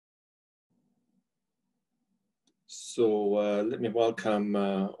Let me welcome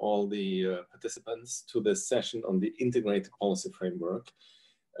all the participants to this session on the Integrated Policy Framework.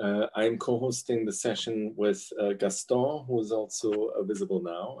 I'm co-hosting the session with Gaston, who is also visible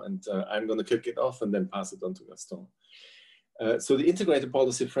now, and I'm going to kick it off and then pass it on to Gaston. So the Integrated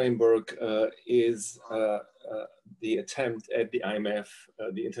Policy Framework is the attempt at the IMF,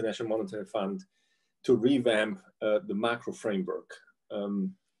 the International Monetary Fund, to revamp the macro framework.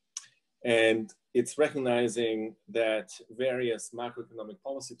 And it's recognizing that various macroeconomic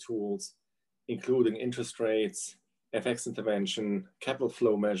policy tools, including interest rates, FX intervention, capital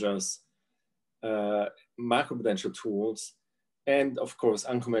flow measures, macroprudential tools, and of course,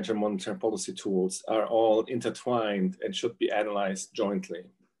 unconventional monetary policy tools are all intertwined and should be analyzed jointly.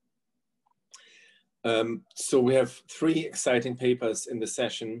 So we have three exciting papers in the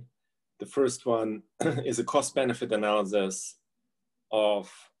session. The first one is a cost-benefit analysis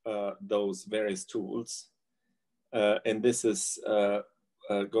of those various tools. And this is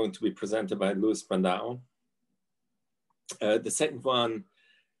going to be presented by Luis Brandao. The second one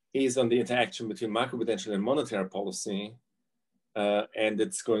is on the interaction between macroprudential and monetary policy. And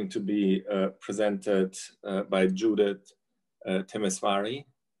it's going to be presented by Judit Temesvary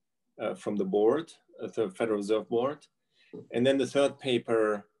from the board, the Federal Reserve Board. And then the third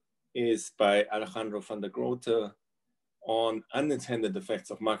paper is by Alejandro Van der Ghote on unintended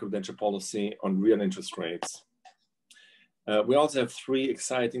effects of macroprudential policy on real interest rates. We also have three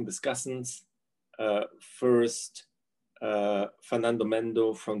exciting discussants. First, Fernando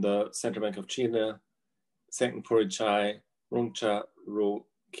Mendo from the Central Bank of Chile. Second, Phurichai,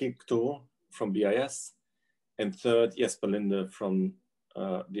 Rungcharoenkitkul from BIS. And third, Jesper Linde from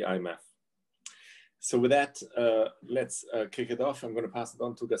the IMF. So with that, let's kick it off. I'm going to pass it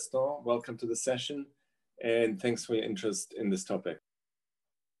on to Gaston. Welcome to the session. And thanks for your interest in this topic.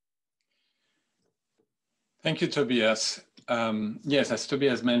 Thank you, Tobias. Yes, as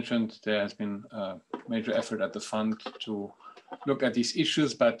Tobias mentioned, there has been a major effort at the fund to look at these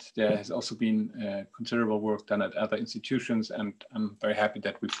issues, but there has also been considerable work done at other institutions. And I'm very happy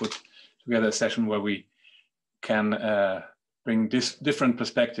that we put together a session where we can bring this different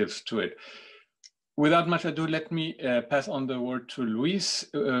perspectives to it. Without much ado, let me pass on the word to Luis.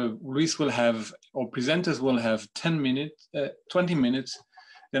 Luis will have, or presenters will have 20 minutes.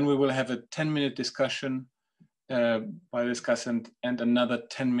 Then we will have a 10-minute discussion by the discussant and another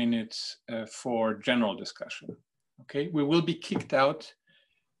 10 minutes for general discussion. Okay, we will be kicked out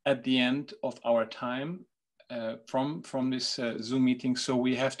at the end of our time from this Zoom meeting. So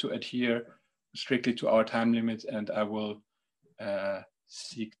we have to adhere strictly to our time limits, and I will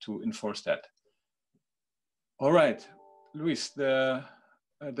seek to enforce that. All right, Luis, the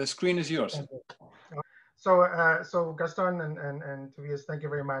screen is yours. So Gaston and Tobias, thank you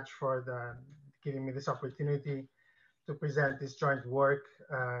very much for giving me this opportunity to present this joint work.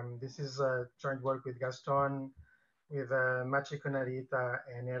 This is a joint work with Gaston, with Machiko, Narita,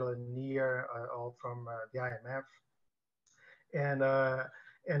 and Erlend, Nier, all from the IMF. And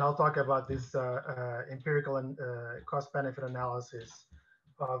I'll talk about this empirical and cost-benefit analysis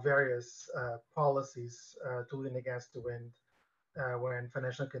of various policies to lean against the wind when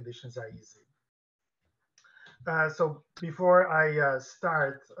financial conditions are easy. So before I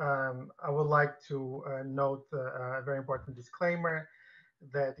start, I would like to note a very important disclaimer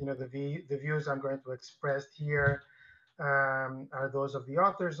that the views I'm going to express here are those of the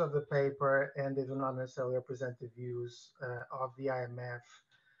authors of the paper, and they do not necessarily represent the views of the IMF,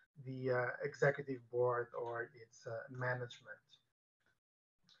 the executive board, or its management.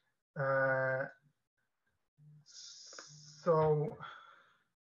 So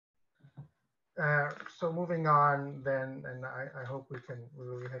moving on then, and I hope we can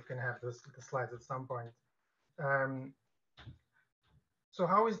have the slides at some point. So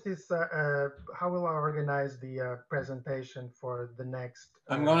how is this? How will I organize the presentation for the next?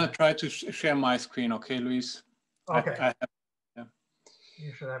 I'm going to try to share my screen. Okay, Luis. Okay. Yeah.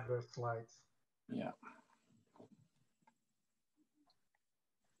 You should have the slides. Yeah.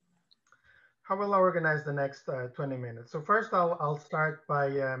 How will I organize the next 20 minutes? So first, I'll start by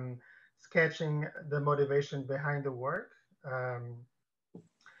sketching the motivation behind the work,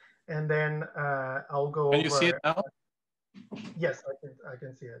 and then I'll go over. Can you see it now? Yes, I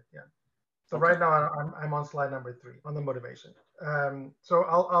can see it. Yeah. So okay. Right now I'm on slide number 3 on the motivation. So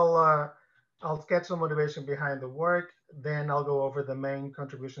I'll sketch the motivation behind the work. Then I'll go over the main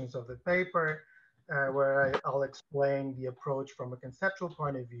contributions of the paper, where I'll explain the approach from a conceptual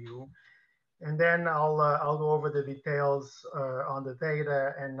point of view. And then I'll go over the details on the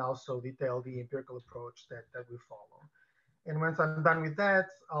data and also detail the empirical approach that we follow. And once I'm done with that,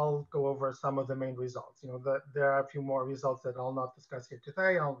 I'll go over some of the main results. There are a few more results that I'll not discuss here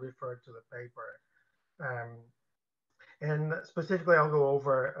today. I'll refer to the paper. And specifically, I'll go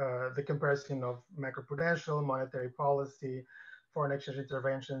over the comparison of macroprudential, monetary policy, foreign exchange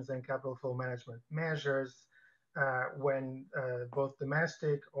interventions, and capital flow management measures when both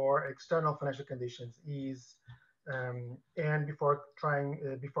domestic or external financial conditions ease. And before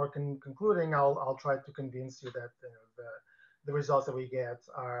concluding, I'll try to convince you that the results that we get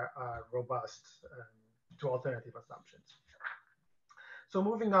are robust to alternative assumptions. So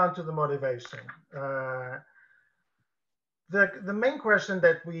moving on to the motivation. The main question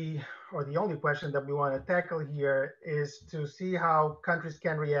that or the only question that we want to tackle here is to see how countries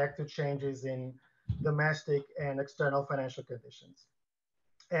can react to changes in domestic and external financial conditions.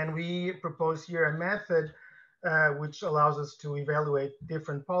 And we propose here a method which allows us to evaluate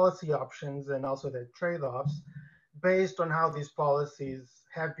different policy options and also their trade-offs based on how these policies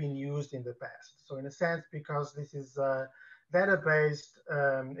have been used in the past. So in a sense, because this is data-based,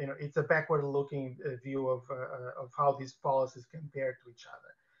 it's a backward-looking view of how these policies compare to each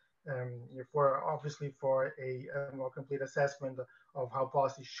other. Obviously, for a more complete assessment of how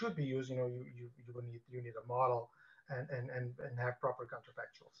policies should be used, you need a model and have proper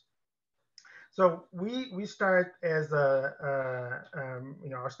counterfactuals. So we start as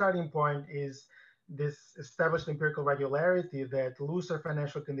our starting point is this established empirical regularity that looser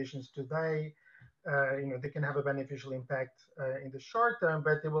financial conditions today, they can have a beneficial impact in the short term,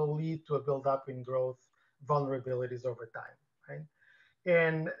 but they will lead to a buildup in growth vulnerabilities over time, right?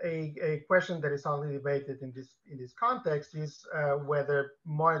 And a question that is hotly debated in this context is whether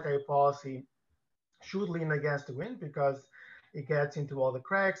monetary policy should lean against the wind because it gets into all the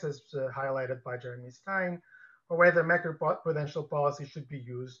cracks, as highlighted by Jeremy Stein, or whether macroprudential policy should be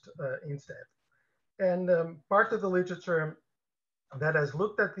used instead. And part of the literature that has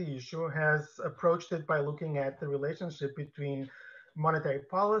looked at the issue has approached it by looking at the relationship between monetary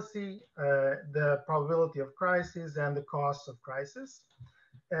policy, the probability of crisis, and the costs of crisis.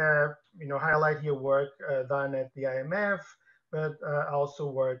 Highlight here work done at the IMF, but also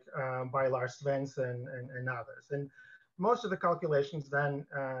work by Lars Svensson and others. And most of the calculations done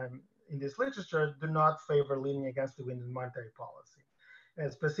in this literature do not favor leaning against the wind in monetary policy.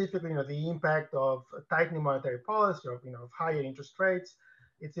 And specifically, the impact of tightening monetary policy, of higher interest rates,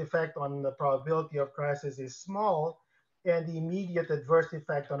 its effect on the probability of crisis is small, and the immediate adverse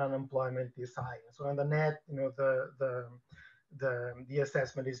effect on unemployment is high. So on the net, the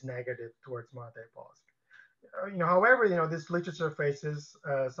assessment is negative towards monetary policy. However, this literature faces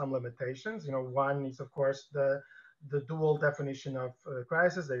some limitations. One is, of course, the dual definition of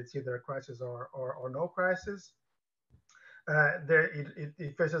crisis, that it's either a crisis or no crisis.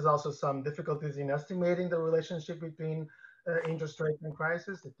 It faces also some difficulties in estimating the relationship between interest rate and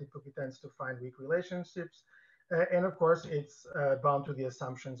crisis. It typically tends to find weak relationships. And of course, it's bound to the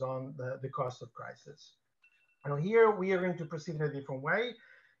assumptions on the cost of crisis. Here we are going to proceed in a different way.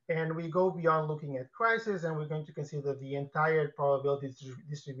 And we go beyond looking at crisis, and we're going to consider the entire probability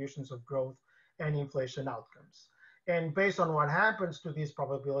distributions of growth and inflation outcomes. And based on what happens to these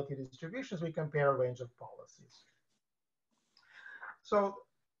probability distributions, we compare a range of policies. So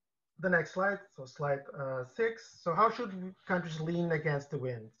the next slide, so slide 6. So how should countries lean against the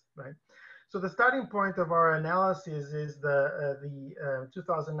wind, right? So the starting point of our analysis is the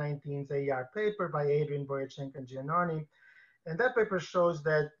 2019 AER paper by Adrian, Phurichai, and Giannoni. And that paper shows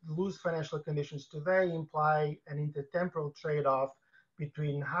that loose financial conditions today imply an intertemporal trade-off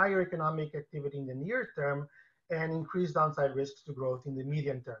between higher economic activity in the near term and increased downside risks to growth in the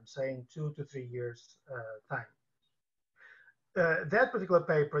medium term, say in 2 to 3 years time. That particular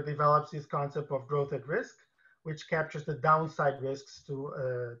paper develops this concept of growth at risk, which captures the downside risks to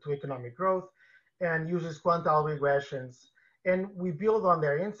economic growth and uses quantile regressions. And we build on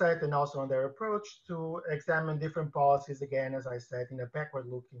their insight and also on their approach to examine different policies, again, as I said, in a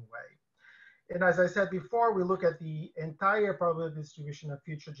backward-looking way. And as I said before, we look at the entire probability distribution of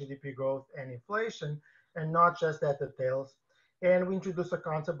future GDP growth and inflation, and not just at the tails. And we introduce a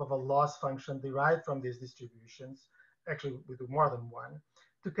concept of a loss function derived from these distributions. Actually, we do more than one,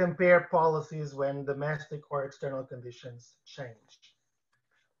 to compare policies when domestic or external conditions change.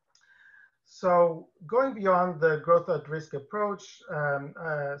 So going beyond the growth at risk approach,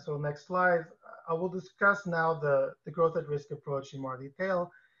 so next slide, I will discuss now the growth at risk approach in more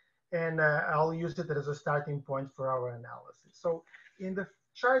detail, and I'll use it as a starting point for our analysis. So in the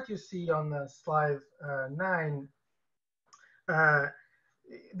chart you see on the slide 9,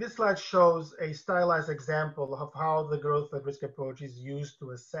 this slide shows a stylized example of how the growth at risk approach is used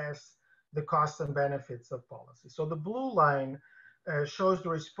to assess the costs and benefits of policy. So the blue line shows the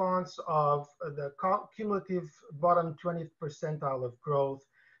response of the cumulative bottom 20th percentile of growth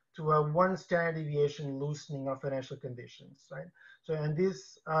to a 1 standard deviation loosening of financial conditions, right? So, and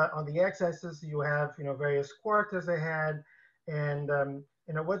this on the x-axis you have various quarters ahead, and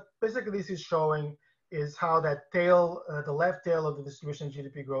what basically this is showing is how that tail, the left tail of the distribution of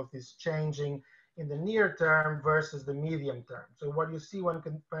GDP growth is changing in the near term versus the medium term. So what you see when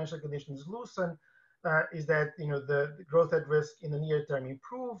financial conditions loosen is that the growth at risk in the near term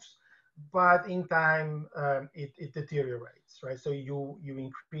improves, but in time it deteriorates, right? So you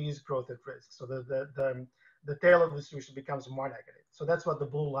increase growth at risk. So the tail of the distribution becomes more negative. So that's what the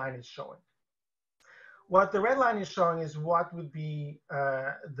blue line is showing. What the red line is showing is what would be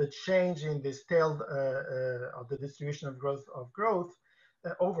the change in this tail of the distribution of growth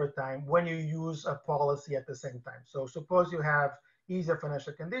over time when you use a policy at the same time. So suppose you have easier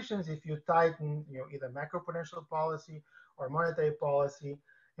financial conditions. If you tighten either macro-prudential policy or monetary policy,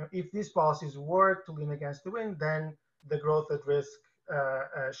 if these policies were to lean against the wind, then the growth at risk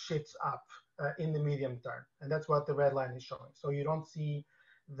shifts up in the medium term. And that's what the red line is showing. So you don't see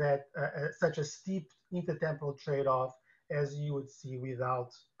that such a steep intertemporal trade-off as you would see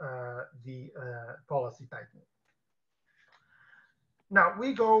without the policy tightening. Now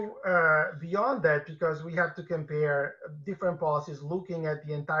we go beyond that because we have to compare different policies looking at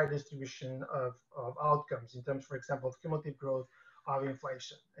the entire distribution of outcomes in terms, for example, of cumulative growth of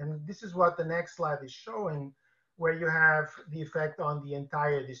inflation. And this is what the next slide is showing, where you have the effect on the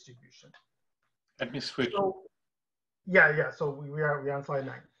entire distribution. Let me switch. So, yeah. So we're on slide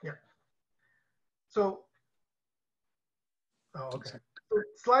 9. Yeah. So, okay. So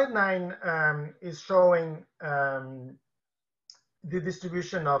slide 9 is showing the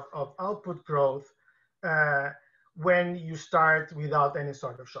distribution of output growth when you start without any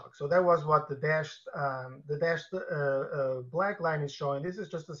sort of shock. So that was what the dashed black line is showing. This is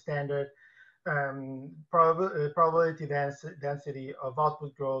just a standard probability density of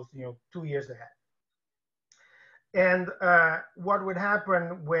output growth, 2 years ahead. And what would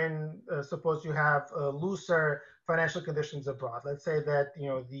happen when, suppose you have looser financial conditions abroad? Let's say that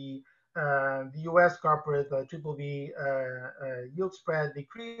the U.S. corporate BBB yield spread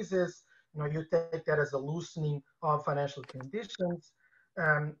decreases. You take that as a loosening of financial conditions,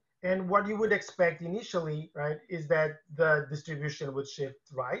 and what you would expect initially, right, is that the distribution would shift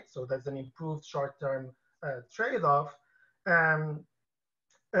right. So that's an improved short-term trade-off.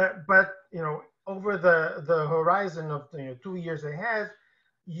 But over the horizon of 2 years ahead,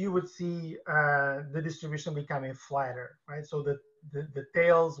 you would see the distribution becoming flatter, right? So the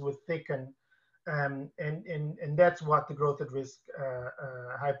tails would thicken, and that's what the growth at risk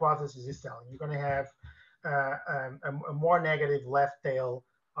hypothesis is telling. You're going to have a more negative left tail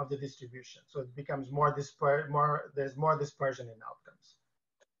of the distribution, so it becomes there's more dispersion in outcomes.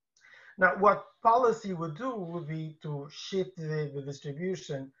 Now, what policy would do would be to shift the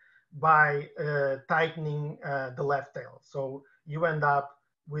distribution by tightening the left tail. So you end up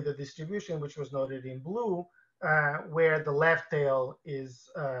with a distribution which was noted in blue, where the left tail is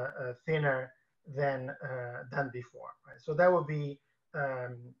thinner than before. Right? So that would be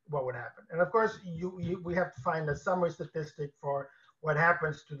what would happen. And of course, we have to find a summary statistic for what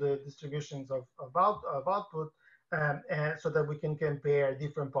happens to the distributions of output, and so that we can compare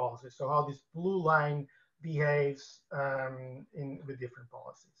different policies. So how this blue line behaves with different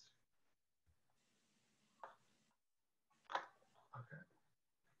policies. Okay.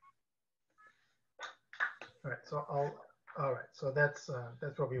 All right. So all right. So that's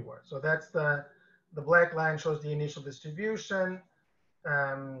where we were. So that's the black line shows the initial distribution.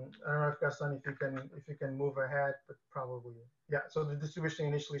 I don't know if Gaston, if you can move ahead, but probably, yeah. So the distribution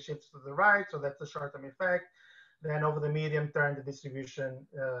initially shifts to the right, so that's the short-term effect. Then over the medium term, the distribution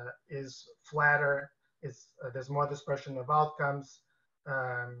is flatter. There's more dispersion of outcomes,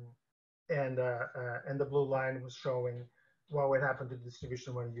 and the blue line was showing what would happen to the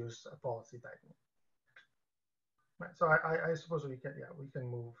distribution when you use a policy tightening. Right. So I suppose we can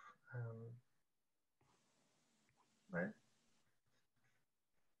move, right.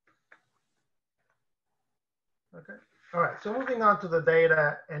 Okay. All right. So moving on to the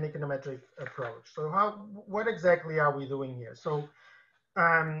data and econometric approach. So what exactly are we doing here? So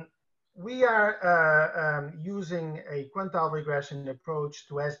we are using a quantile regression approach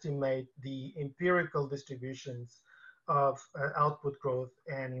to estimate the empirical distributions of output growth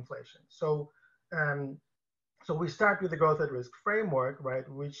and inflation. So so we start with the growth at risk framework, right?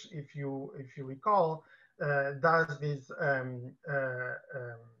 Which, if you recall, does these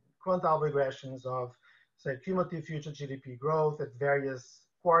quantile regressions of, say, cumulative future GDP growth at various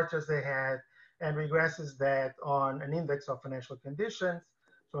quarters ahead and regresses that on an index of financial conditions.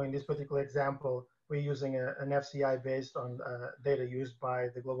 So in this particular example, we're using an FCI based on data used by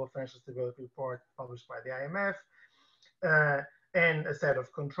the Global Financial Stability Report published by the IMF, and a set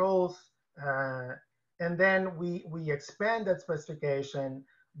of controls. And then we expand that specification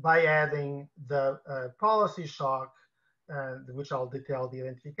by adding the policy shock, which I'll detail the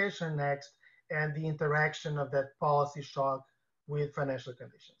identification next, and the interaction of that policy shock with financial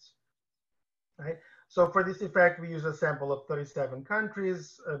conditions, right? So for this effect, we use a sample of 37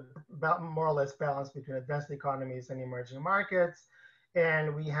 countries, about more or less balanced between advanced economies and emerging markets.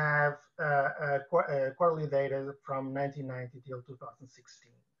 And we have quarterly data from 1990 till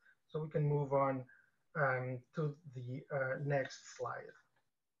 2016. So we can move on to the next slide.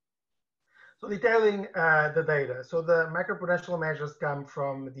 So detailing the data. So the macroprudential measures come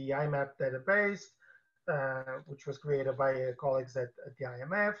from the IMF database, which was created by colleagues at the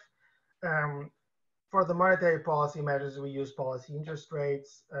IMF. For the monetary policy measures, we use policy interest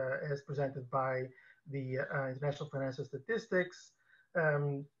rates as presented by the International Financial Statistics.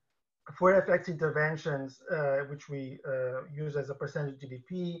 For FX interventions, which we use as a percentage of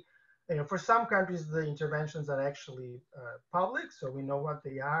GDP, for some countries, the interventions are actually public, so we know what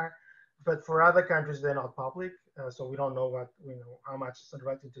they are. But for other countries, they're not public, so we don't know how much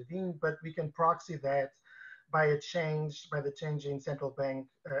central bank intervened. But we can proxy that by the change in central bank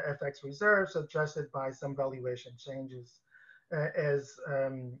FX reserves, adjusted by some valuation changes, as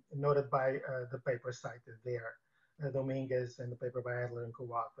noted by the paper cited there, Dominguez, and the paper by Adler and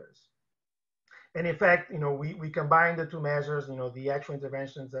co-authors. And in fact, we combine the two measures, the actual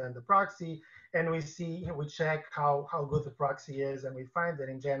interventions and the proxy, and we check how good the proxy is, and we find that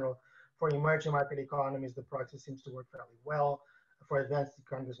in general, for emerging market economies, the proxy seems to work fairly well. For advanced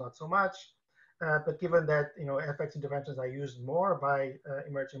economies, not so much. But given that FX interventions are used more by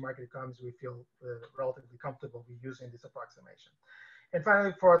emerging market economies, we feel relatively comfortable with using this approximation. And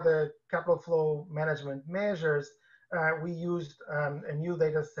finally, for the capital flow management measures, we used a new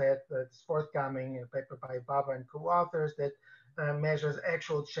data set that's forthcoming in a paper by Baba and co-authors that measures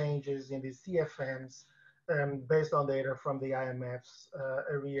actual changes in the CFMs based on data from the IMF's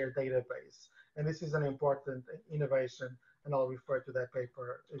AREA database. And this is an important innovation, and I'll refer you to that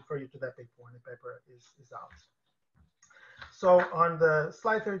paper when the paper is out. So on the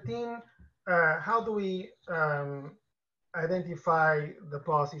slide 13, how do we identify the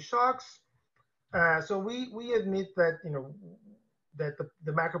policy shocks? So we admit that that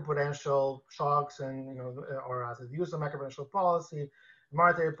the macroprudential shocks and or as the use of macroprudential policy,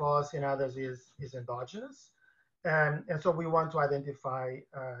 monetary policy, and others is endogenous, and so we want to identify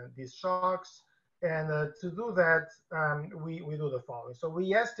these shocks. And to do that, we do the following. So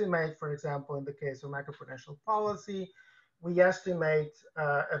we estimate, for example, in the case of macroprudential policy, we estimate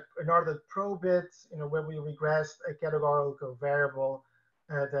an ordered probit, where we regress a categorical variable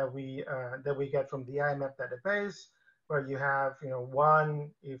that we get from the IMF database, where you have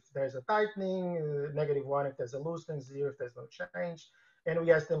 1 if there's a tightening, -1 if there's a loosening, 0 if there's no change, and we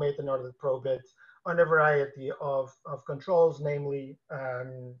estimate an ordered probit on a variety of controls, namely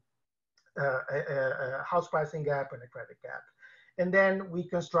a house pricing gap and a credit gap. And then we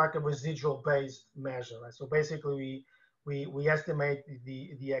construct a residual-based measure. Right? So basically, we estimate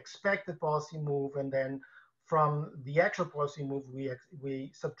the expected policy move, and then from the actual policy move,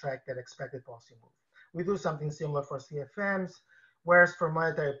 we subtract that expected policy move. We do something similar for CFMs, whereas for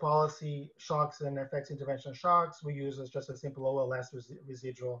monetary policy shocks and FX intervention shocks, we use just a simple OLS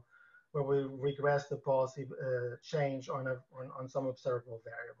residual, where we regress the policy change on some observable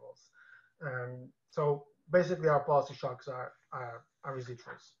variables. So basically, our policy shocks are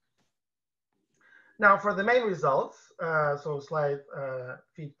residuals. Now, for the main results, so slide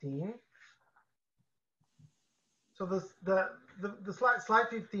 15. So the slide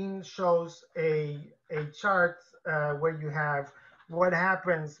 15 shows a chart where you have what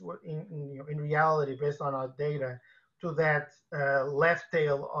happens in reality based on our data to that left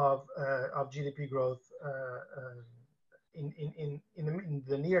tail of GDP growth in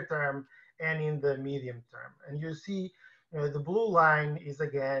the near term and in the medium term. And you see the blue line is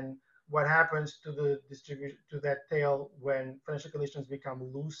again what happens to the distribution, to that tail when financial conditions become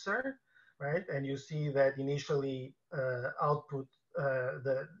looser, right? And you see that initially output,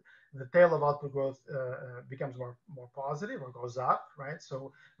 the tail of output growth becomes more positive or goes up, right?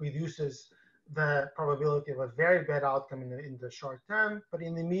 So reduces the probability of a very bad outcome in the short term, but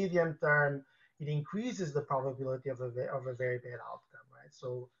in the medium term, it increases the probability of a very bad outcome, right?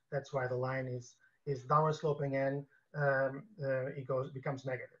 So that's why the line is downward sloping and it becomes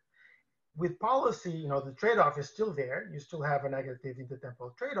negative. With policy, you know, the trade-off is still there. You still have a negative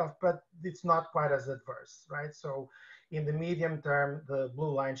intertemporal trade-off, but it's not quite as adverse, right? So in the medium term, the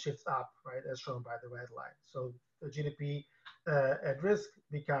blue line shifts up, right, as shown by the red line. So the GDP at risk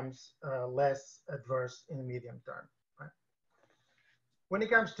becomes less adverse in the medium term, right? When it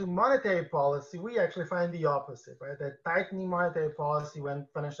comes to monetary policy, we actually find the opposite, right? That tightening monetary policy when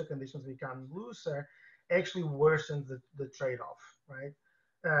financial conditions become looser actually worsens the trade-off, right?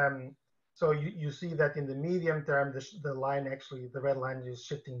 So you see that in the medium term, the line actually, the red line is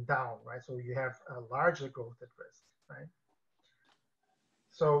shifting down, right? So you have a larger growth at risk, right?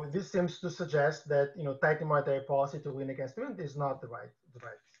 So this seems to suggest that, you know, tightening monetary policy to win against the wind is not the right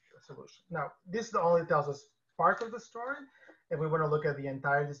solution. Now, this only tells us part of the story, and we want to look at the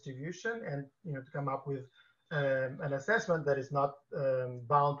entire distribution and, you know, to come up with an assessment that is not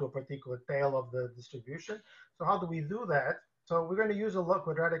bound to a particular tail of the distribution. So how do we do that? So we're going to use a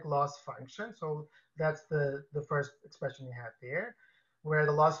quadratic loss function. So that's the first expression you have there, where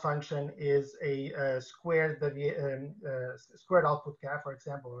the loss function is a squared output cap, for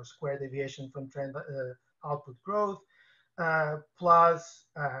example, or square deviation from trend output growth, plus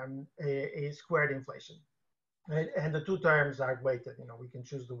a squared inflation. Right? And the two terms are weighted. You know, we can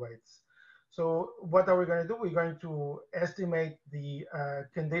choose the weights. So what are we going to do? We're going to estimate the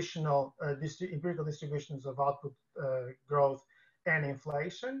conditional empirical distributions of output growth and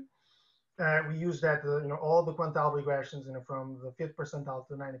inflation. We use that, you know, all the quantile regressions, you know, from the 5th percentile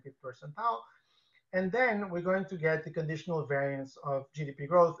to 95th percentile. And then we're going to get the conditional variance of GDP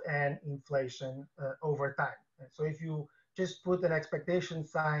growth and inflation over time. So if you just put an expectation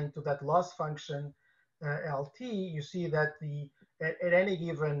sign to that loss function, LT, you see that at any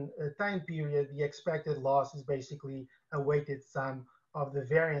given time period, the expected loss is basically a weighted sum of the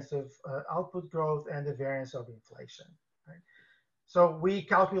variance of output growth and the variance of inflation. Right? So we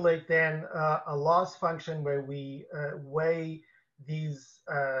calculate then a loss function where we weigh these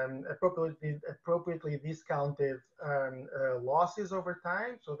appropriately discounted losses over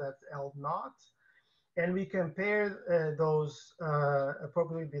time. So that's L naught. And we compare those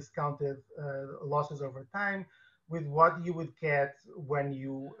appropriately discounted losses over time with what you would get when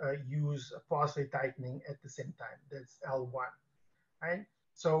you use a policy tightening at the same time. That's L1, right?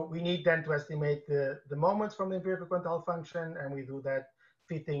 So we need then to estimate the moments from the empirical quantile function, and we do that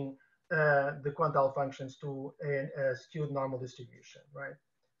fitting the quantile functions to a skewed normal distribution, right?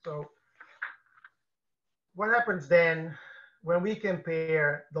 So what happens then when we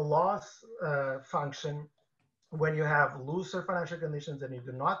compare the loss function when you have looser financial conditions and you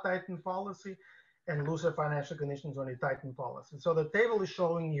do not tighten policy, and looser financial conditions when you tighten policy? So the table is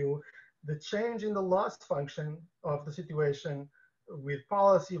showing you the change in the loss function of the situation with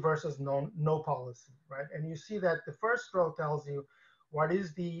policy versus no policy, right? And you see that the first row tells you what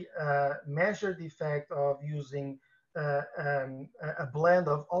is the measured effect of using a blend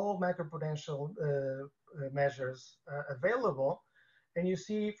of all macroprudential measures available. And you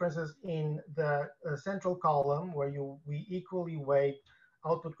see, for instance, in the central column where we equally weight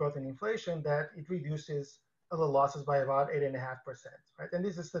output growth and inflation, that it reduces the losses by about 8.5%, right? And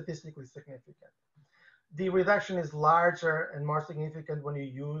this is statistically significant. The reduction is larger and more significant when you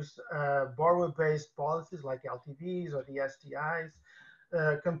use borrower-based policies like LTVs or the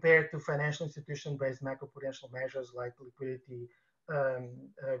STIs compared to financial institution-based macro-prudential measures like liquidity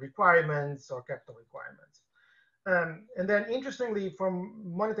requirements or capital requirements. And then interestingly, from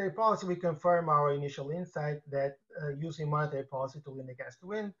monetary policy, we confirm our initial insight that using monetary policy to win against the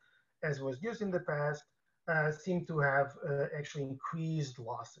wind, as was used in the past, seem to have actually increased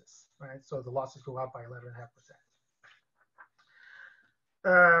losses, right? So the losses go up by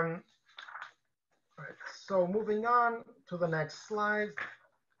 11.5%. Right, so moving on to the next slide.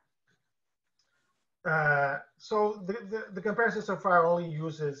 So the comparison so far only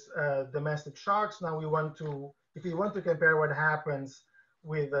uses domestic shocks. Now we want to, if we want to compare what happens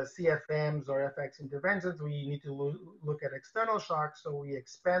with CFMs or FX interventions, we need to look at external shocks. So we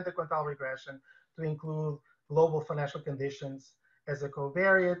expand the quantile regression to include global financial conditions as a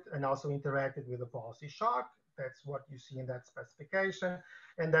covariate and also interacted with a policy shock. That's what you see in that specification.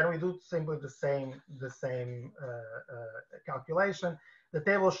 And then we do simply the same calculation. The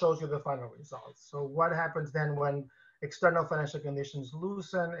table shows you the final results. So what happens then when external financial conditions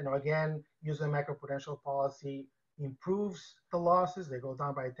loosen? And again, using macro-prudential policy improves the losses. They go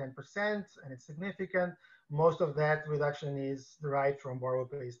down by 10%, and it's significant. Most of that reduction is derived from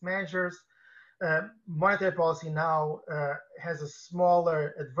borrower-based measures. Monetary policy now has a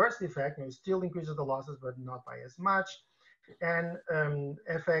smaller adverse effect. It still increases the losses, but not by as much. And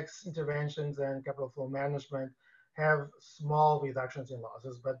FX interventions and capital flow management have small reductions in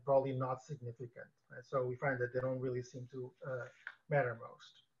losses, but probably not significant. Right? So we find that they don't really seem to matter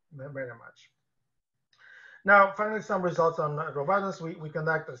much. Now, finally, some results on robustness. We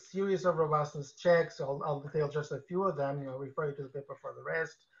conduct a series of robustness checks. I'll detail just a few of them. Refer you to the paper for the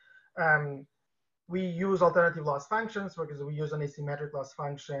rest. We use alternative loss functions because we use an asymmetric loss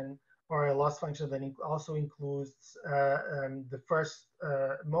function or a loss function that also includes the first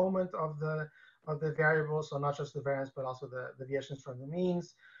moment of the variable, so not just the variance, but also the deviations from the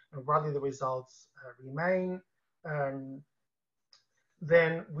means. And broadly, the results remain.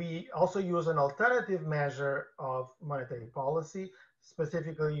 Then we also use an alternative measure of monetary policy.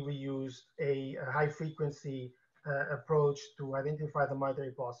 Specifically, we use a high frequency approach to identify the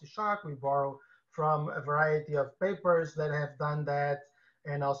monetary policy shock. We borrow from a variety of papers that have done that,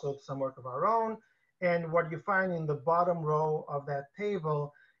 and also some work of our own. And what you find in the bottom row of that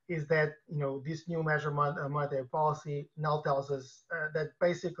table is that this new measurement of monetary policy now tells us that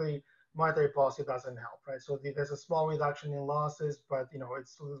basically monetary policy doesn't help, right? So there's a small reduction in losses, but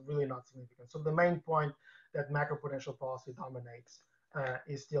it's really not significant. So the main point that macroprudential policy dominates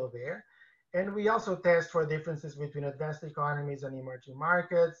is still there. And we also test for differences between advanced economies and emerging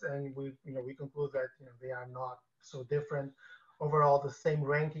markets, and we conclude that they are not so different. Overall, the same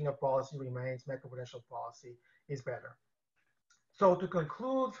ranking of policy remains. Macroprudential policy is better. So to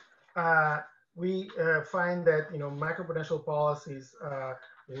conclude, we find that macroprudential policies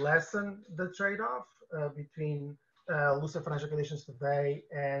lessen the trade-off between looser financial conditions today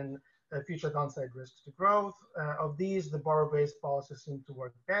and future downside risks to growth. Of these, the borrower-based policies seem to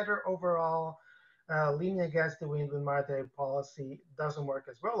work better overall. Leaning against the wind with monetary policy doesn't work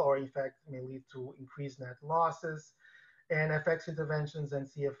as well, or in fact may lead to increased net losses. And FX interventions and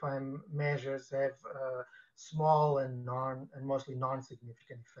CFI measures have small and mostly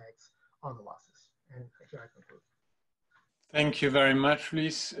non-significant effects on the losses. And here I conclude. Thank you very much,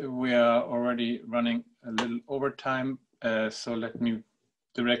 Luis. We are already running a little over time, so let me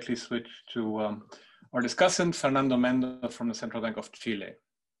directly switch to our discussant, Fernando Mendo from the Central Bank of Chile.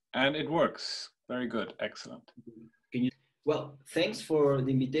 And it works. Very good. Excellent. Well, thanks for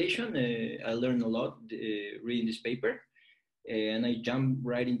the invitation. I learned a lot reading this paper, and I jump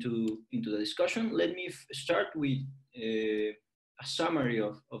right into the discussion. Let me start with a summary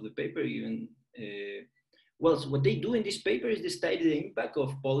of the paper. Well, so what they do in this paper is they study the impact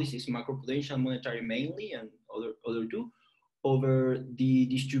of policies, macroprudential, monetary mainly, and other two, over the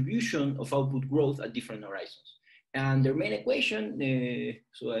distribution of output growth at different horizons. And their main equation,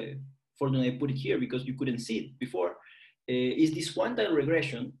 fortunately I put it here because you couldn't see it before, is this quantile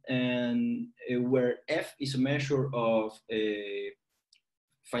regression, and where F is a measure of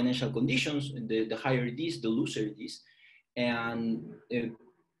financial conditions, the higher it is, the looser it is, and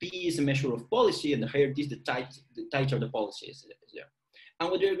P is a measure of policy, and the higher it is, the tighter the policy is there. And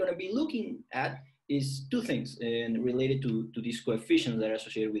what they're going to be looking at is two things related to these coefficients that are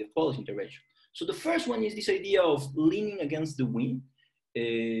associated with the policy intervention. So the first one is this idea of leaning against the wind,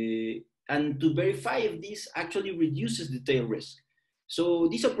 and to verify if this actually reduces the tail risk. So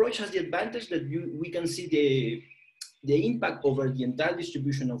this approach has the advantage that we can see the impact over the entire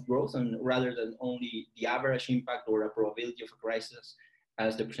distribution of growth, and rather than only the average impact or a probability of a crisis,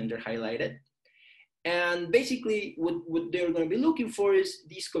 as the presenter highlighted. And basically what they're going to be looking for is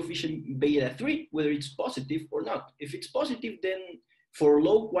this coefficient beta 3, whether it's positive or not. If it's positive, then for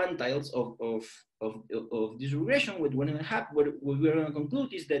low quantiles of this regression, what we're going to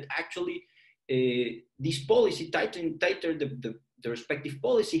conclude is that actually this policy, tighter the respective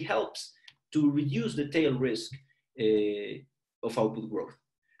policy, helps to reduce the tail risk of output growth.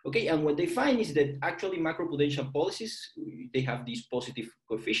 Okay, and what they find is that actually macroprudential policies, they have this positive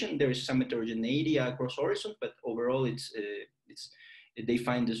coefficient. There is some heterogeneity across horizons, but overall they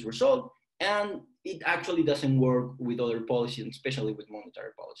find this result, and it actually doesn't work with other policies, especially with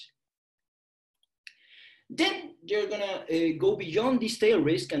monetary policy. Then they're gonna go beyond this tail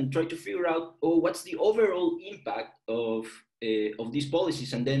risk and try to figure out, what's the overall impact of these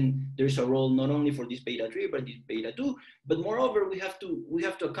policies, and then there's a role not only for this beta 3 but this beta 2, but moreover we have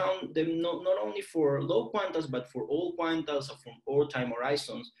to account them not only for low quantiles but for all quantiles from all time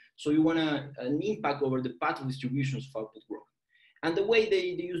horizons. So you want an impact over the path of distributions of output growth. And the way they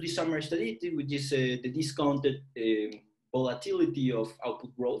use this summary stability, which is the discounted volatility of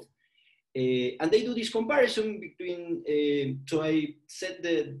output growth. And they do this comparison between, so I set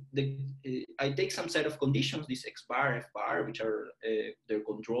I take some set of conditions, this X bar, F bar, which are their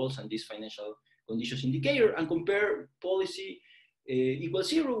controls, and this financial conditions indicator, and compare policy equal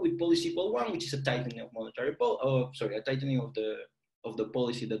 0 with policy equal 1, which is a tightening of monetary a tightening of the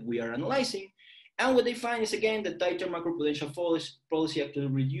policy that we are analyzing. And what they find is, again, that tighter macroprudential policy actually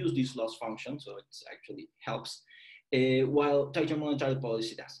reduce this loss function, so it actually helps, while tighter monetary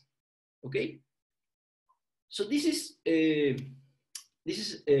policy doesn't. Okay, so this is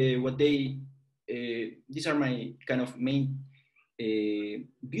what they. These are my kind of main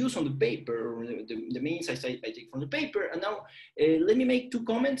views on the paper, or the main insights I take from the paper. And now let me make 2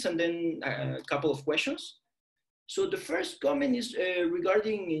 comments and then a couple of questions. So the first comment is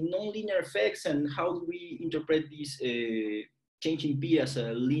regarding nonlinear effects and how do we interpret this changing P as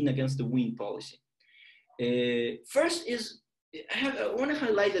a lean against the wind policy. First is, I want to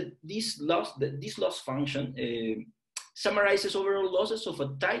highlight that this loss function summarizes overall losses of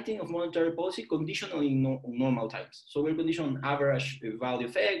a tightening of monetary policy conditional in normal times. So we're conditioned on average value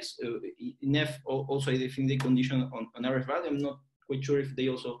of X. In F, also I think they condition on average value. I'm not quite sure if they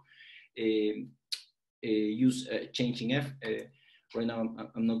also use changing F. Right now,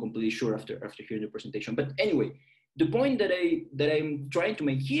 I'm not completely sure after hearing the presentation. But anyway, the point that I'm trying to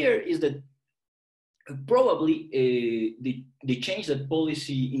make here is that probably the change that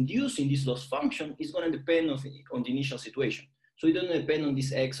policy induced in this loss function is going to depend on the initial situation. So it doesn't depend on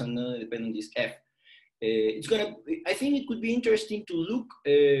this X and not depend on this F. I think it could be interesting to look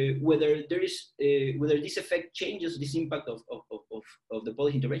whether this effect changes, this impact of the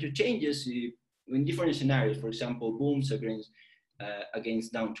policy intervention changes in different scenarios. For example, booms against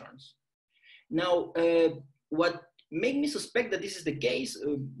downturns. Now, what made me suspect that this is the case,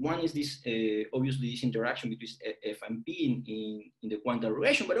 one is this, obviously this interaction between F and P in the quantum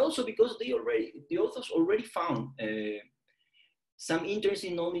regression, but also because the authors already found some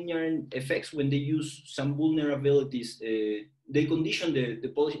interesting nonlinear effects when they use some vulnerabilities. They condition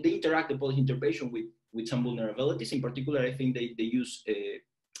the policy, they interact the policy intervention with some vulnerabilities. In particular, I think they use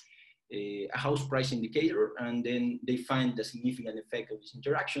a house price indicator, and then they find the significant effect of this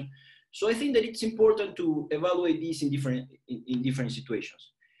interaction. So I think that it's important to evaluate these in different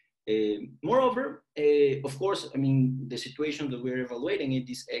situations. Moreover, of course, I mean, the situation that we're evaluating is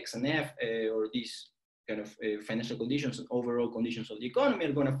this X and F, or these kind of financial conditions and overall conditions of the economy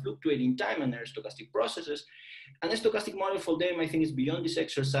are going to fluctuate in time, and they're stochastic processes. And a stochastic model for them, I think, is beyond this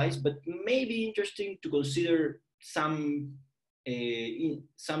exercise, but may be interesting to consider some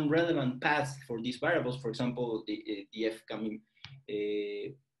relevant paths for these variables. For example, the F coming.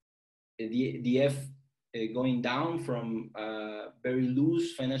 The F going down from very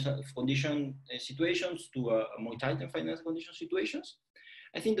loose financial condition situations to a more tightened financial condition situations.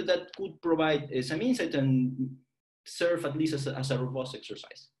 I think that could provide some insight and serve at least as a robust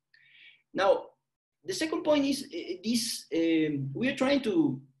exercise. Now, the second point is this, we are trying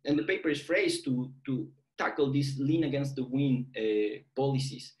to, and the paper is phrased to tackle this lean against the wind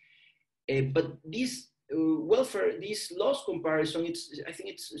policies. But this welfare, this loss comparison, I think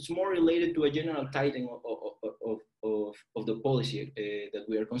it's more related to a general tightening of the policy that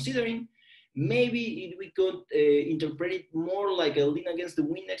we are considering. Maybe we could interpret it more like a lean against the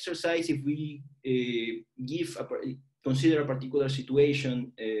wind exercise if we consider a particular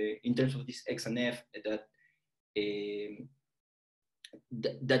situation in terms of this X and F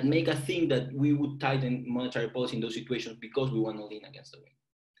that make us think that we would tighten monetary policy in those situations because we want to lean against the wind.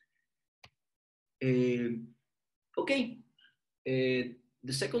 Okay,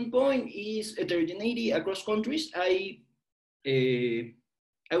 the second point is heterogeneity across countries. I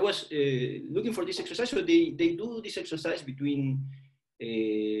was looking for this exercise, so they do this exercise between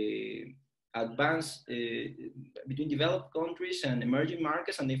between developed countries and emerging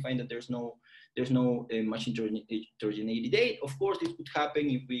markets, and they find that there's no much heterogeneity data. Of course, this could happen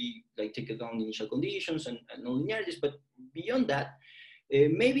if we take account the initial conditions and nonlinearities, but beyond that,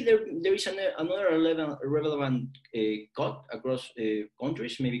 maybe there is another relevant cut across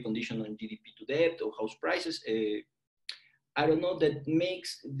countries, maybe conditioned on GDP to debt or house prices. I don't know, that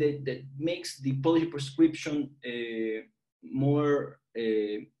makes the policy prescription more,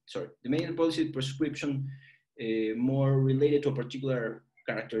 the main policy prescription more related to a particular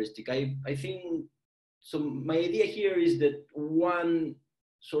characteristic. I think, so my idea here is that one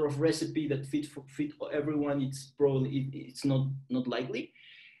sort of recipe that fit everyone, it's probably, it's not likely,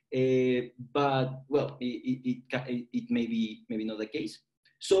 but well, it may be not the case.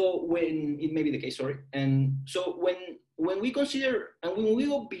 So when it may be the case, sorry. And so when we consider, and when we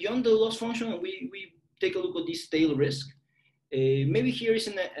go beyond the loss function and we take a look at this tail risk, maybe here is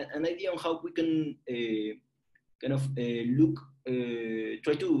an idea on how we can kind of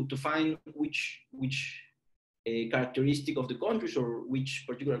try to find which characteristic of the countries or which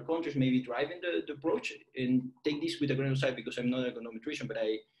particular countries may be driving the approach, and take this with a grain of salt because I'm not an econometrician, but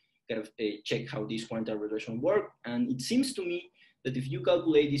I kind of check how these quantitative regression work. And it seems to me that if you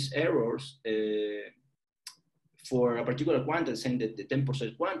calculate these errors for a particular quantile, saying that the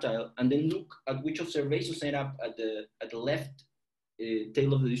 10% quantile, and then look at which observations end up at the left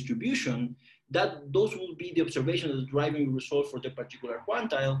tail of the distribution, those will be the observations that driving result for the particular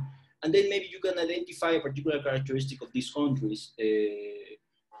quantile. And then maybe you can identify a particular characteristic of these countries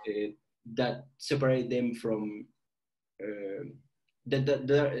that separate them from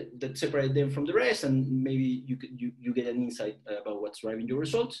that separate them from the rest, and maybe you get an insight about what's driving your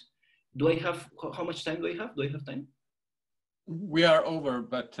results. Do I have, how much time do I have? Do I have time? We are over,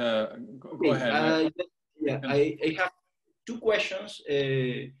 but go ahead. Yeah, I have two questions.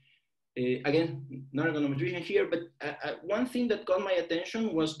 Again, not an econometrician here, but one thing that caught my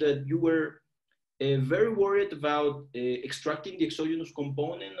attention was that you were very worried about extracting the exogenous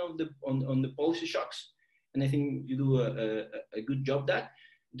component of on the policy shocks. And I think you do a good job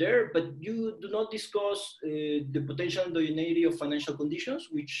there, but you do not discuss the potential endogeneity of financial conditions,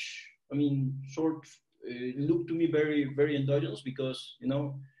 which, I mean, sort of look to me very, very endogenous, because, you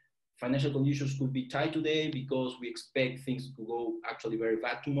know, financial conditions could be tight today because we expect things to go actually very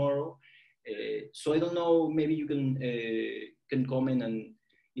bad tomorrow. So I don't know, maybe you can comment and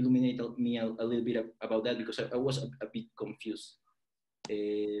illuminate me a little bit about that, because I was a bit confused.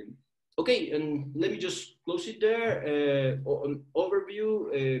 Okay, and let me just close it there. On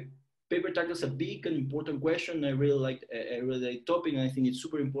overview, paper tackles a big and important question. I really like the topic, and I think it's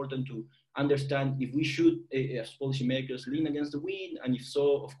super important to understand if we should, as policymakers, lean against the wind, and if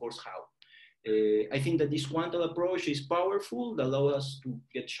so, of course, how. I think that this quantile approach is powerful, that allows us to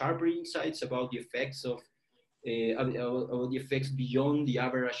get sharper insights about the effects of about the effects beyond the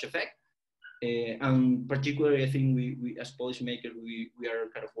average effect. And particularly, I think we as policymakers, we are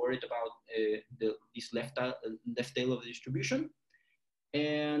kind of worried about this left tail of the distribution.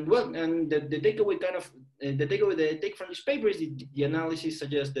 And well, and the takeaway that I take from this paper is the analysis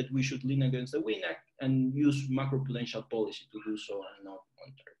suggests that we should lean against the wind and use macroprudential policy to do so, and not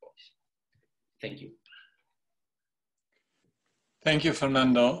monetary policy. Thank you. Thank you,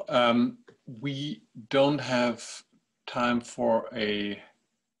 Fernando. We don't have time for a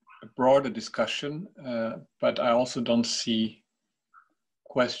broader discussion, but I also don't see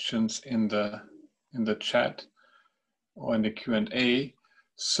questions in the chat or in the Q&A.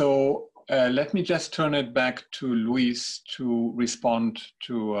 So let me just turn it back to Luis to respond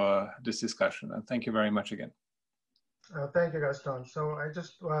to this discussion. And thank you very much again. Thank you, Gaston. So I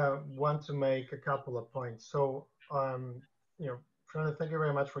just want to make a couple of points. So, you know, Fernando, thank you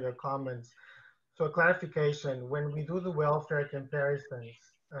very much for your comments. So clarification, when we do the welfare comparisons,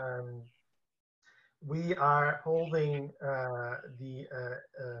 we are holding the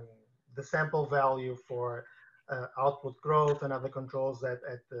sample value for output growth and other controls at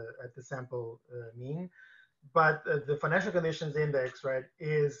the sample mean, but the financial conditions index, right,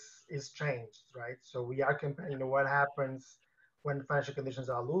 is changed, right? So we are comparing, you know, what happens when financial conditions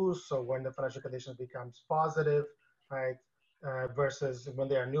are loose, so when the financial conditions becomes positive, right, versus when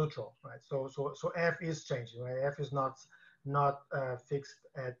they are neutral, right? So F is changing, right? F is not fixed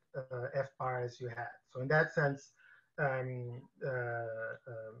at F bar as you had. So in that sense, you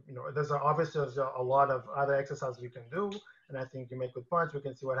know, there's obviously a lot of other exercises we can do, and I think you make good points. We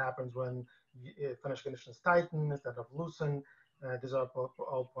can see what happens when financial conditions tighten instead of loosen. These are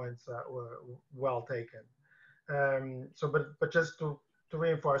all points well taken. So, but just to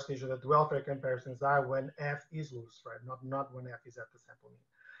reinforce the issue that welfare comparisons are when F is loose, right? Not when F is at the sample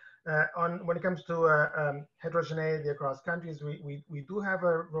mean. When it comes to heterogeneity across countries, we do have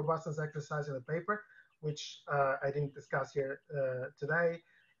a robustness exercise in the paper, which I didn't discuss here today,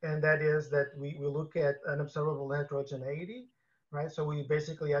 and that is that we look at an observable heterogeneity, right? So we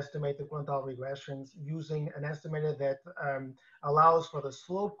basically estimate the quantile regressions using an estimator that allows for the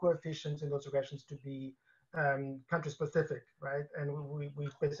slope coefficients in those regressions to be country specific, right? And we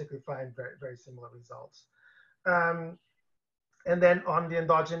basically find very, very similar results. And then on the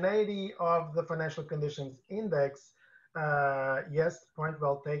endogeneity of the financial conditions index, yes, point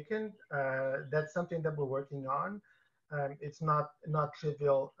well taken. That's something that we're working on. It's not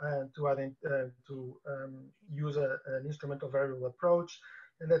trivial to use an instrumental variable approach,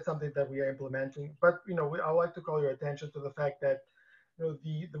 and that's something that we are implementing. But you know, I would like to call your attention to the fact that, you know,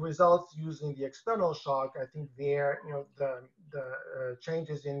 the results using the external shock, I think there, you know, the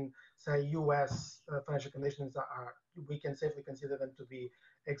changes in, say, U.S. Financial conditions we can safely consider them to be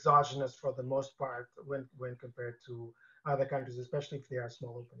exogenous for the most part when compared to other countries, especially if they are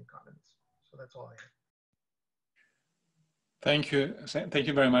small open economies. So that's all I have. Thank you. Thank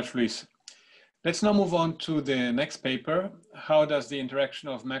you very much, Luis. Let's now move on to the next paper. How does the interaction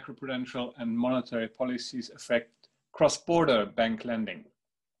of macroprudential and monetary policies affect cross-border bank lending.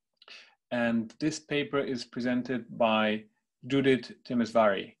 And this paper is presented by Judit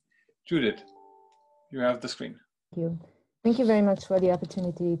Temesvary. Judit, you have the screen. Thank you. Thank you very much for the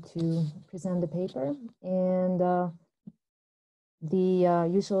opportunity to present the paper. And the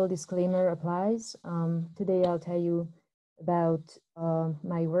usual disclaimer applies. Today I'll tell you about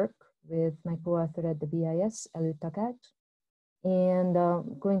my work with my co-author at the BIS, Elod Takats, and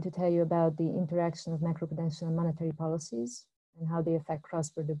going to tell you about the interaction of macroprudential and monetary policies and how they affect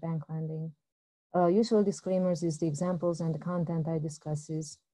cross-border bank lending. Usual disclaimers is the examples and the content I discuss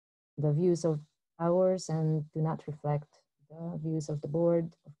is the views of ours and do not reflect the views of the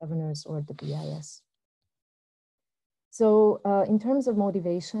board of governors or the BIS. So in terms of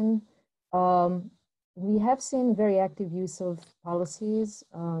motivation, we have seen very active use of policies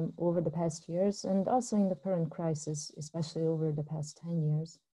over the past years and also in the current crisis, especially over the past 10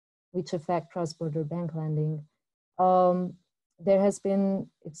 years, which affect cross-border bank lending. There has been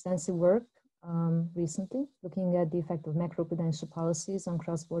extensive work recently looking at the effect of macroprudential policies on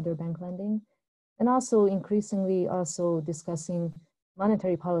cross-border bank lending, and also increasingly also discussing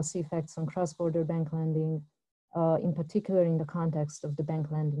monetary policy effects on cross-border bank lending, in particular in the context of the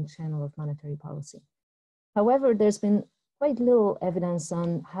bank lending channel of monetary policy. However, there's been quite little evidence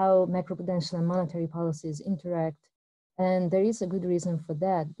on how macroprudential and monetary policies interact, and there is a good reason for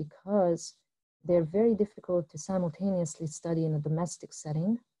that because they're very difficult to simultaneously study in a domestic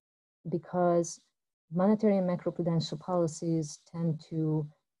setting because monetary and macroprudential policies tend to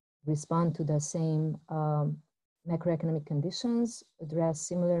respond to the same macroeconomic conditions, address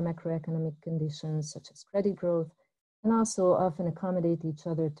similar macroeconomic conditions such as credit growth, and also often accommodate each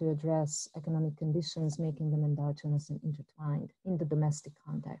other to address economic conditions, making them endogenous and intertwined in the domestic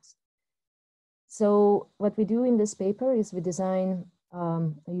context. So what we do in this paper is we design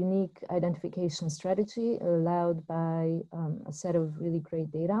a unique identification strategy allowed by a set of really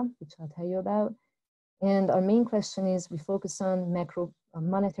great data, which I'll tell you about. And our main question is we focus on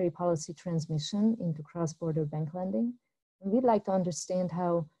monetary policy transmission into cross-border bank lending. And we'd like to understand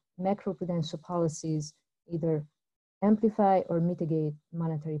how macroprudential policies either amplify or mitigate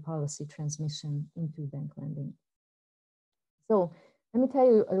monetary policy transmission into bank lending. So let me tell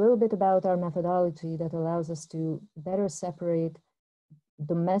you a little bit about our methodology that allows us to better separate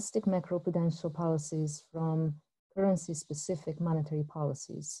domestic macroprudential policies from currency-specific monetary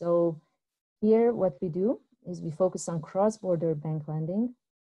policies. So here, what we do is we focus on cross-border bank lending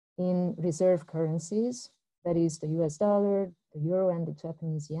in reserve currencies, that is the US dollar, the euro, and the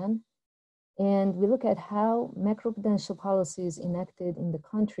Japanese yen. And we look at how macroprudential policies enacted in the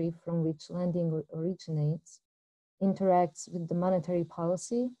country from which lending originates interacts with the monetary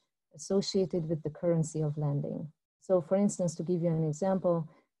policy associated with the currency of lending. So for instance, to give you an example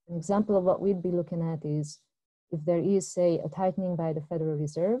of what we'd be looking at is if there is, say, a tightening by the Federal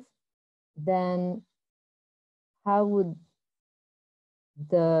Reserve, then how would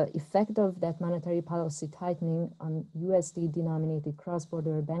the effect of that monetary policy tightening on USD denominated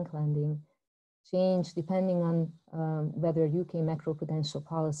cross-border bank lending change depending on whether UK macroprudential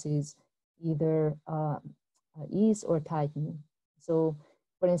policies either ease or tighten. So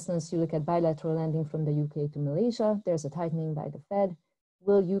for instance, you look at bilateral lending from the UK to Malaysia, there's a tightening by the Fed.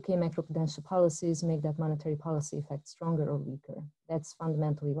 Will UK macroprudential policies make that monetary policy effect stronger or weaker? That's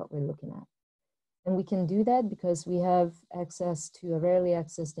fundamentally what we're looking at. And we can do that because we have access to a rarely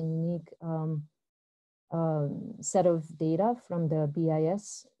accessed and unique set of data from the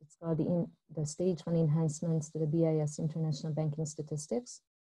BIS. It's called the Stage 1 Enhancements to the BIS International Banking Statistics,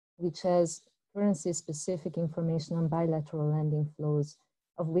 which has currency-specific information on bilateral lending flows,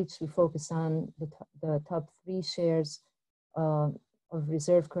 of which we focus on the top 3 shares of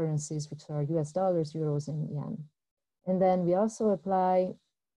reserve currencies, which are US dollars, euros, and yen. And then we also apply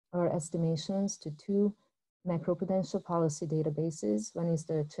our estimations to 2 macroprudential policy databases. One is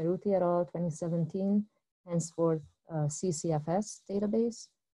the Ceruti et al. 2017, henceforth CCFS database,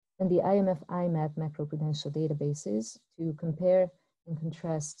 and the IMF IMAP macroprudential databases to compare and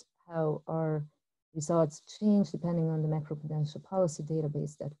contrast how our results change depending on the macroprudential policy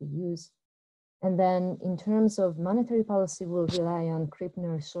database that we use. And then in terms of monetary policy, we'll rely on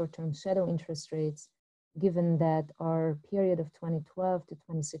Krippner short-term shadow interest rates, given that our period of 2012 to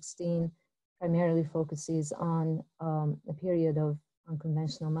 2016 primarily focuses on a period of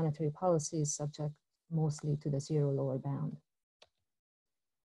unconventional monetary policies subject mostly to the zero lower bound.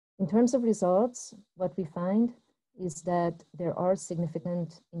 In terms of results, what we find is that there are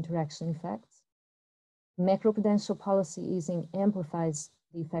significant interaction effects. Macroprudential policy easing amplifies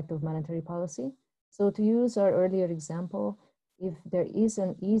the effect of monetary policy. So to use our earlier example, if there is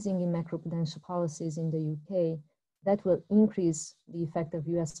an easing in macroprudential policies in the UK, that will increase the effect of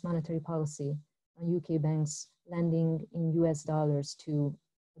US monetary policy on UK banks lending in US dollars to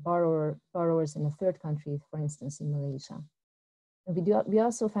borrowers in a third country, for instance, in Malaysia. And we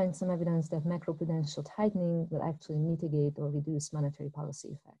also find some evidence that macroprudential tightening will actually mitigate or reduce monetary policy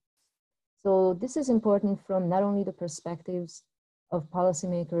effects. So this is important from not only the perspectives of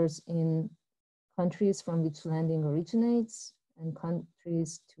policymakers in countries from which lending originates and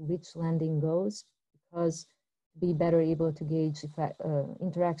countries to which lending goes, because to be better able to gauge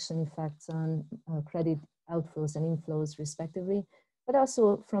interaction effects on credit outflows and inflows respectively, but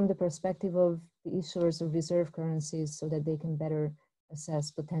also from the perspective of the issuers of reserve currencies so that they can better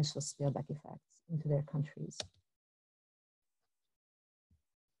assess potential spillback effects into their countries.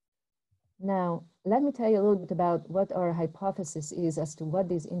 Now, let me tell you a little bit about what our hypothesis is as to what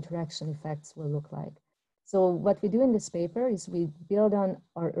these interaction effects will look like. So what we do in this paper is we build on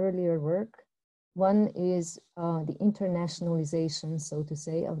our earlier work. One is the internationalization, so to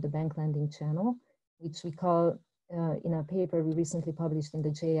say, of the bank lending channel, which we call, in a paper we recently published in the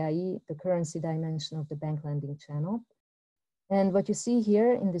JIE, the currency dimension of the bank lending channel. And what you see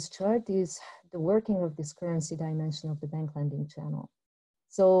here in this chart is the working of this currency dimension of the bank lending channel.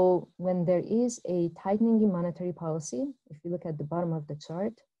 So when there is a tightening in monetary policy, if you look at the bottom of the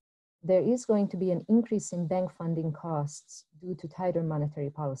chart, there is going to be an increase in bank funding costs due to tighter monetary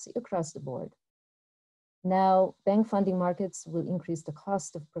policy across the board. Now, bank funding markets will increase the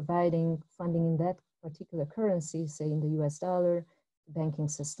cost of providing funding in that particular currency, say in the US dollar, to banking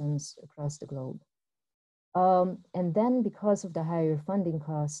systems across the globe. And then because of the higher funding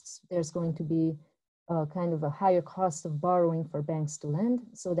costs, there's going to be kind of a higher cost of borrowing for banks to lend,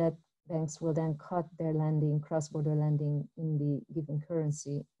 so that banks will then cut their lending, cross-border lending in the given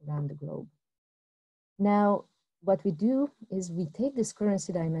currency around the globe. Now, what we do is we take this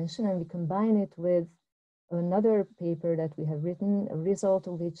currency dimension and we combine it with another paper that we have written, a result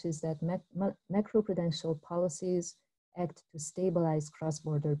of which is that macro-prudential policies act to stabilize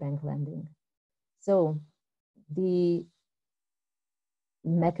cross-border bank lending. So the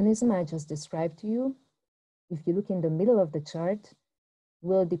mechanism I just described to you, if you look in the middle of the chart,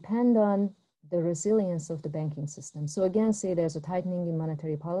 will depend on the resilience of the banking system. So again, say there's a tightening in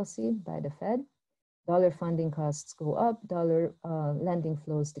monetary policy by the Fed, dollar funding costs go up, dollar lending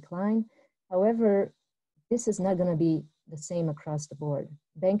flows decline. However, this is not going to be the same across the board.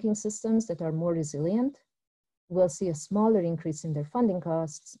 Banking systems that are more resilient will see a smaller increase in their funding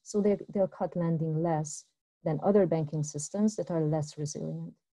costs, so they'll cut lending less than other banking systems that are less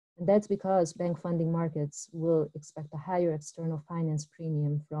resilient. And that's because bank funding markets will expect a higher external finance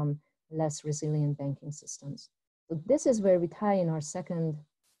premium from less resilient banking systems. So this is where we tie in our second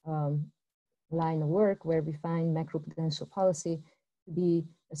line of work, where we find macroprudential policy to be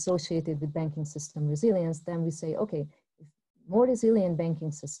associated with banking system resilience. Then we say, okay, if more resilient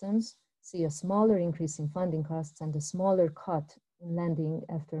banking systems see a smaller increase in funding costs and a smaller cut in lending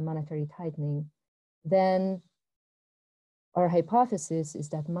after monetary tightening, then our hypothesis is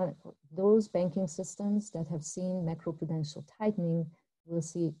that those banking systems that have seen macroprudential tightening will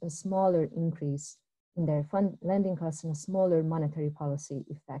see a smaller increase in their lending costs and a smaller monetary policy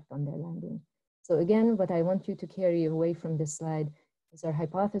effect on their lending. So again, what I want you to carry away from this slide is our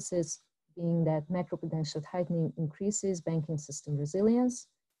hypothesis being that macroprudential tightening increases banking system resilience,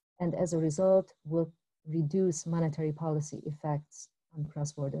 and as a result will reduce monetary policy effects on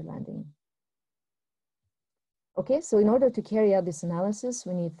cross-border lending. Okay, so in order to carry out this analysis,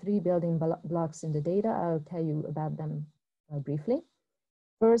 we need three building blocks in the data. I'll tell you about them briefly.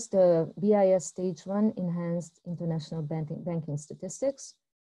 First, the BIS Stage 1 Enhanced International Banking Statistics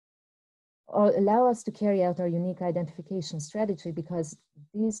allow us to carry out our unique identification strategy because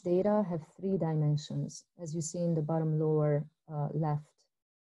these data have three dimensions, as you see in the bottom lower left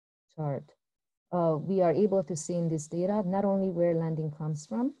chart. We are able to see in this data not only where lending comes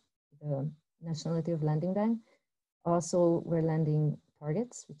from, the nationality of lending bank, also where lending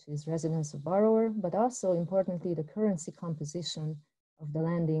targets, which is residence of borrower, but also importantly, the currency composition of the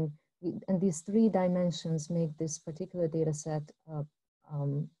lending. And these three dimensions make this particular data set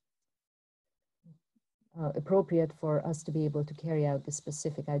appropriate for us to be able to carry out this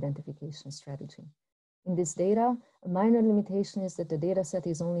specific identification strategy. In this data, a minor limitation is that the data set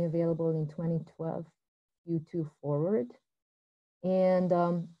is only available in 2012 Q2 forward. And,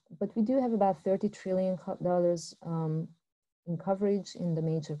 but we do have about $30 trillion in coverage in the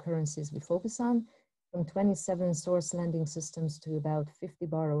major currencies we focus on, from 27 source lending systems to about 50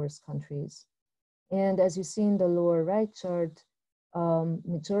 borrowers countries. And as you see in the lower right chart,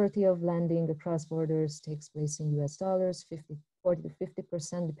 majority of lending across borders takes place in US dollars, 40 to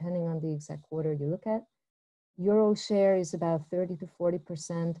 50%, depending on the exact quarter you look at. Euro share is about 30 to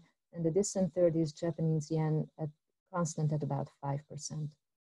 40%, and the distant third is Japanese yen at constant at about 5%.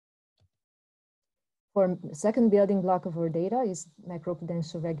 For the second building block of our data is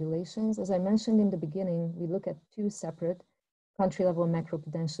macroprudential regulations. As I mentioned in the beginning, we look at two separate country-level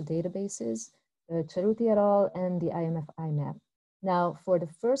macroprudential databases, the Charuti et al. And the IMF IMAP. Now, for the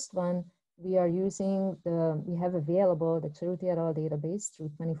first one, we are using we have available the Charuti et al. Database through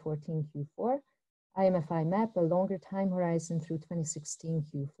 2014 Q4, IMF IMAP, a longer time horizon through 2016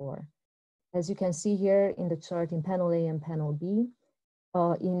 Q4. As you can see here in the chart in panel A and panel B,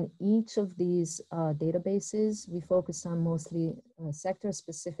 in each of these databases, we focus on mostly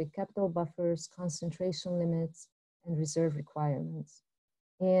sector-specific capital buffers, concentration limits, and reserve requirements.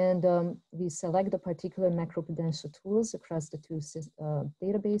 And we select the particular macroprudential tools across the two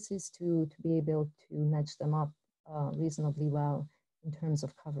databases to be able to match them up reasonably well in terms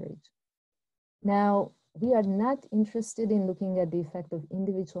of coverage. Now, we are not interested in looking at the effect of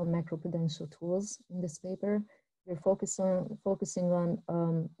individual macroprudential tools in this paper. We're focusing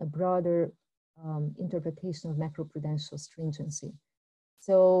on a broader interpretation of macroprudential stringency.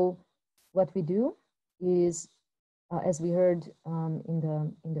 So what we do is, as we heard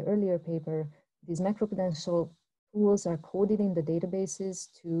in the earlier paper, these macroprudential tools are coded in the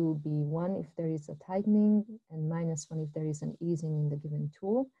databases to be 1 if there is a tightening and -1 if there is an easing in the given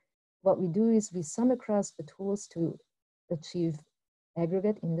tool. What we do is we sum across the tools to achieve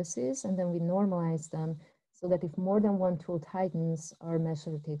aggregate indices, and then we normalize them so that if more than one tool tightens, our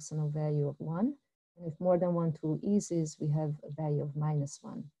measure takes on a value of 1. And if more than one tool eases, we have a value of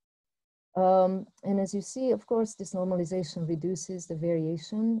 -1. And as you see, of course, this normalization reduces the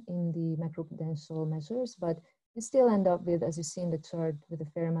variation in the macroprudential measures, but you still end up with, as you see in the chart, with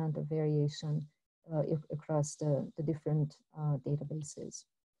a fair amount of variation across the different databases.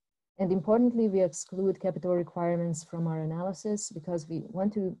 And importantly, we exclude capital requirements from our analysis because we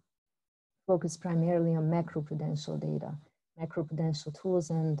want to focus primarily on macroprudential data, macroprudential tools,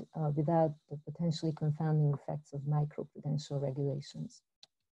 and without the potentially confounding effects of microprudential regulations.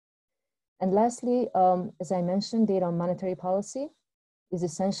 And lastly, as I mentioned, data on monetary policy is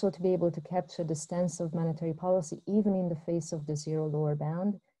essential to be able to capture the stance of monetary policy, even in the face of the zero lower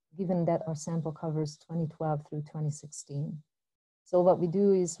bound, given that our sample covers 2012 through 2016. So what we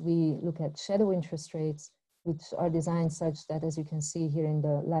do is we look at shadow interest rates, which are designed such that, as you can see here in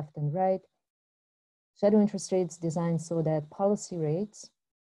the left and right, shadow interest rates designed so that policy rates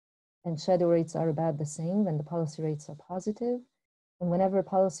and shadow rates are about the same when the policy rates are positive. And whenever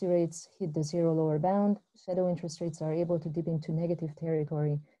policy rates hit the zero lower bound, shadow interest rates are able to dip into negative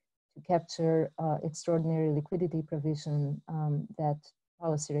territory to capture extraordinary liquidity provision that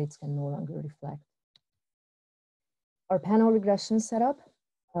policy rates can no longer reflect. Our panel regression setup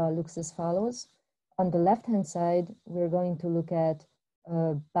looks as follows. On the left-hand side, we're going to look at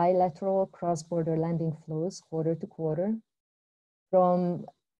bilateral cross-border lending flows quarter to quarter from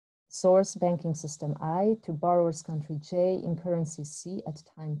source banking system I to borrower's country J in currency C at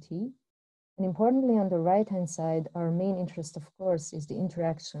time T. And importantly, on the right-hand side, our main interest, of course, is the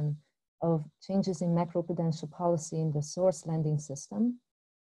interaction of changes in macroprudential policy in the source lending system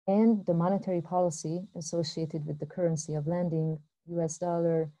and the monetary policy associated with the currency of lending, US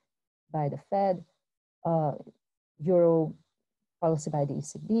dollar by the Fed, Euro policy by the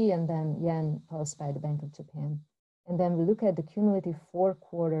ECB, and then Yen policy by the Bank of Japan. And then we look at the cumulative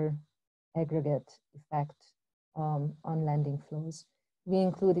 4-quarter aggregate effect on lending flows. We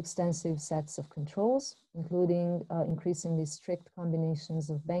include extensive sets of controls, including increasingly strict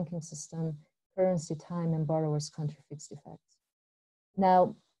combinations of banking system, currency, time, and borrower's country fixed effects.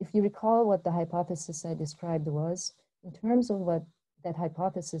 Now, if you recall what the hypothesis I described was, in terms of what that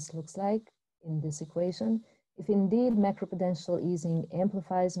hypothesis looks like in this equation, if indeed macroprudential easing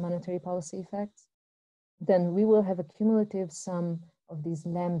amplifies monetary policy effects, then we will have a cumulative sum of these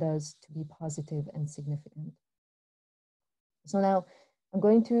lambdas to be positive and significant. So now I'm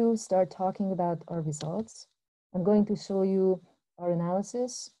going to start talking about our results. I'm going to show you our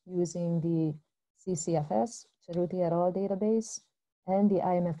analysis using the CCFS, Charuti et al. Database, and the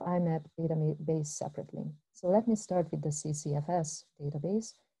IMF IMAP database separately. So let me start with the CCFS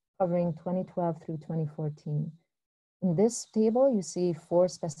database covering 2012 through 2014. In this table, you see 4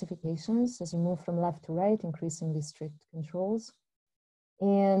 specifications as you move from left to right, increasingly strict controls.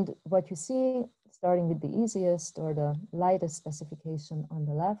 And what you see, starting with the easiest or the lightest specification on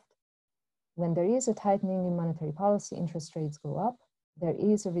the left, when there is a tightening in monetary policy, interest rates go up. There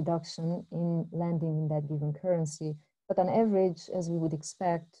is a reduction in lending in that given currency, but on average, as we would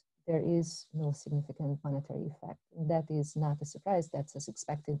expect, there is no significant monetary effect. And that is not a surprise, that's as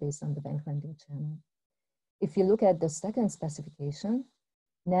expected based on the bank lending channel. If you look at the second specification,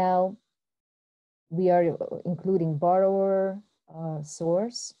 now we are including borrower,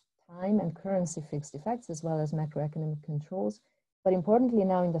 source, time, and currency fixed effects, as well as macroeconomic controls. But importantly,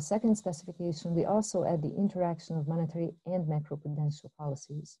 now in the second specification, we also add the interaction of monetary and macroprudential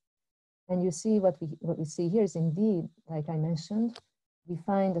policies. And you see what we see here is indeed, like I mentioned, we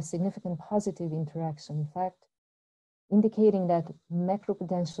find a significant positive interaction effect, indicating that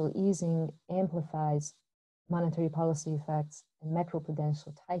macroprudential easing amplifies monetary policy effects and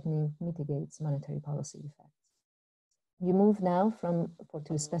macroprudential tightening mitigates monetary policy effects. You move now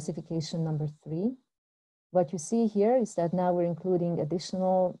to specification number 3. What you see here is that now we're including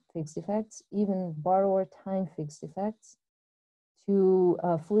additional fixed effects, even borrower time fixed effects, to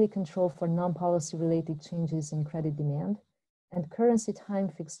fully control for non-policy related changes in credit demand, and currency time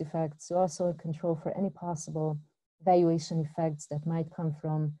fixed effects to also control for any possible valuation effects that might come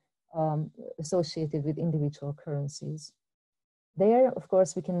from associated with individual currencies. There, of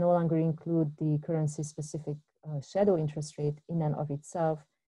course, we can no longer include the currency-specific shadow interest rate in and of itself,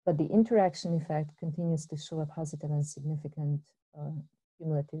 but the interaction effect continues to show a positive and significant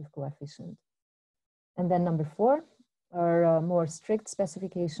cumulative coefficient. And then number 4, our more strict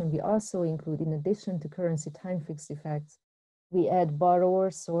specification, we also include, in addition to currency time fixed effects, we add borrower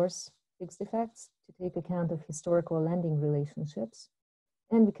source fixed effects to take account of historical lending relationships,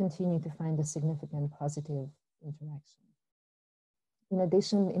 and we continue to find a significant positive interaction. In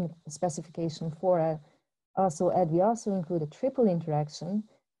addition, in specification 4, we also include a triple interaction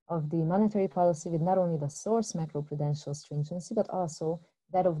of the monetary policy with not only the source macroprudential stringency, but also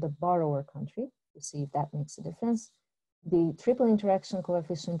that of the borrower country, to see if that makes a difference. The triple interaction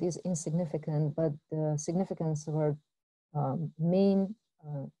coefficient is insignificant, but the significance of our main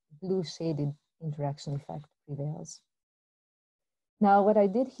blue shaded interaction effect prevails. Now, what I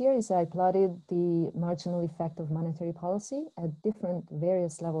did here is I plotted the marginal effect of monetary policy at different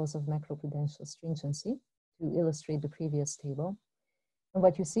various levels of macroprudential stringency to illustrate the previous table. And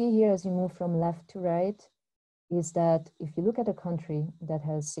what you see here as you move from left to right is that if you look at a country that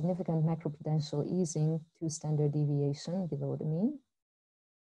has significant macroprudential easing to standard deviation below the mean,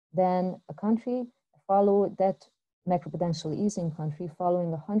 then a country follow that macroprudential easing country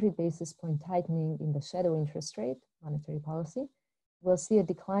following 100 basis point tightening in the shadow interest rate, monetary policy, will see a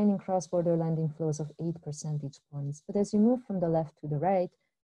decline in cross-border lending flows of 8 percentage points. But as you move from the left to the right,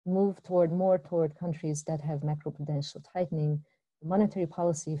 move more toward countries that have macroprudential tightening, the monetary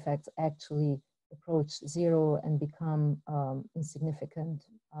policy effects actually approach 0 and become insignificant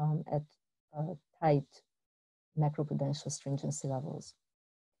at tight macroprudential stringency levels.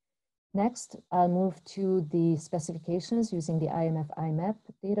 Next, I'll move to the specifications using the IMF IMAP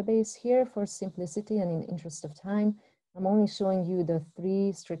database here. For simplicity and in interest of time, I'm only showing you the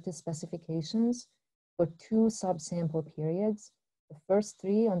 3 strictest specifications for 2 subsample periods. The first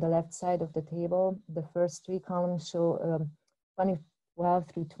 3 on the left side of the table, the first 3 columns show 2012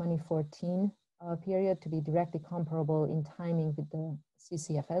 through 2014 period to be directly comparable in timing with the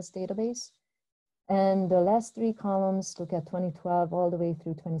CCFS database. And the last 3 columns look at 2012 all the way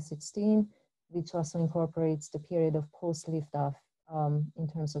through 2016, which also incorporates the period of post-liftoff in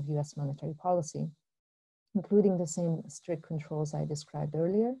terms of US monetary policy, including the same strict controls I described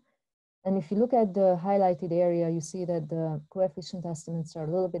earlier. And if you look at the highlighted area, you see that the coefficient estimates are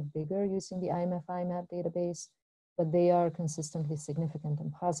a little bit bigger using the IMF IMAP database, but they are consistently significant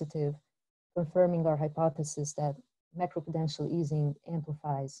and positive, confirming our hypothesis that macroprudential easing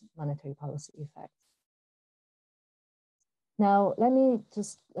amplifies monetary policy effects. Now, let me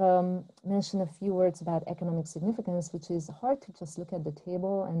just mention a few words about economic significance, which is hard to just look at the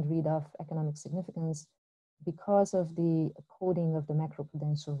table and read off economic significance because of the coding of the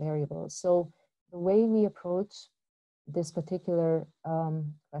macroprudential variables. So the way we approach this particular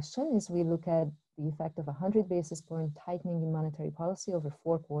question is we look at the effect of 100 basis point tightening in monetary policy over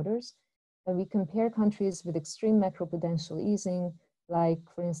 4 quarters. And we compare countries with extreme macroprudential easing, like,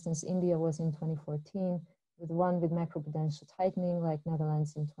 for instance, India was in 2014, with one with macroprudential tightening, like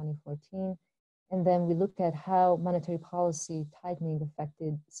Netherlands in 2014. And then we look at how monetary policy tightening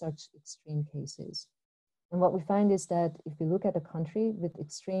affected such extreme cases. And what we find is that if we look at a country with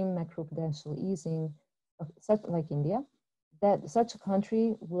extreme macroprudential easing, like India, that such a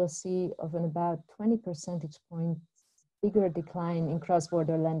country will see of an about 20 percentage point bigger decline in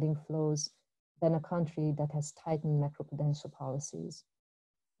cross-border lending flows than a country that has tightened macroprudential policies.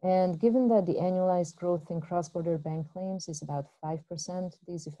 And given that the annualized growth in cross-border bank claims is about 5%,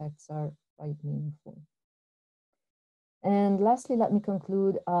 these effects are quite meaningful. And lastly, let me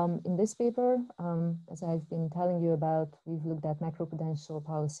conclude. In this paper, as I've been telling you about, we've looked at macroprudential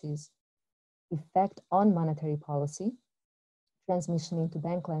policies effect on monetary policy, transmission into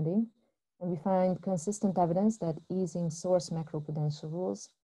bank lending, and we find consistent evidence that easing source macroprudential rules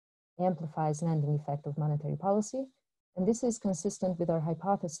amplifies lending effect of monetary policy. And this is consistent with our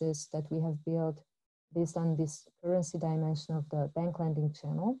hypothesis that we have built based on this currency dimension of the bank lending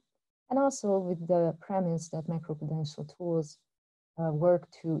channel, and also with the premise that macroprudential tools work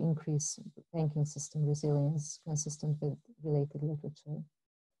to increase banking system resilience, consistent with related literature.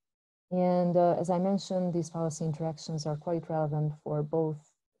 And as I mentioned, these policy interactions are quite relevant for both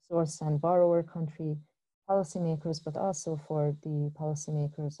source and borrower country policymakers, but also for the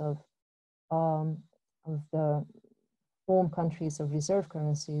policymakers of the home countries of reserve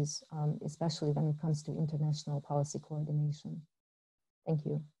currencies, especially when it comes to international policy coordination. Thank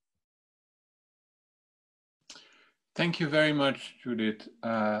you. Thank you very much, Judith.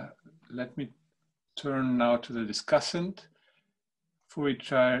 Let me turn now to the discussant,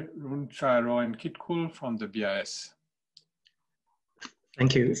 Phurichai Rungcharoenkitkul from the BIS.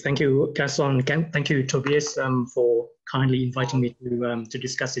 Thank you, Gaston. Thank you, Tobias, for kindly inviting me to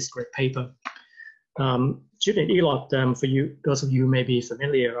discuss this great paper. Judit and Elod, for you, those of you who may be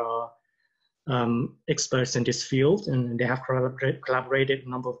familiar, are experts in this field, and they have collaborated a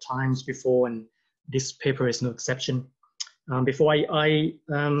number of times before, and this paper is no exception. Before I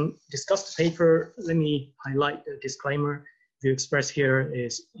discuss the paper, let me highlight the disclaimer. The view expressed here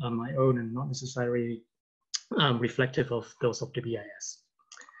is my own and not necessarily reflective of those of the BIS.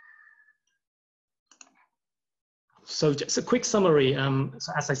 So just a quick summary.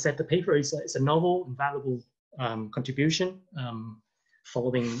 So as I said, the paper is a novel and valuable contribution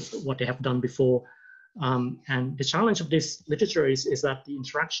following what they have done before. And the challenge of this literature is that the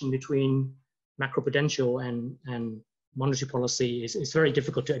interaction between macroprudential and monetary policy is very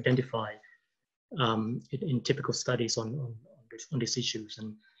difficult to identify in typical studies on these issues.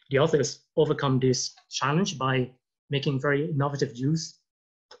 And the authors overcome this challenge by making very innovative use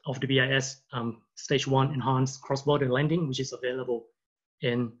of the BIS stage 1 enhanced cross-border lending, which is available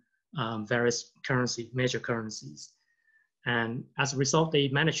in various major currencies. And as a result, they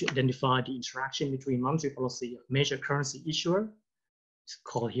managed to identify the interaction between monetary policy of major currency issuer, it's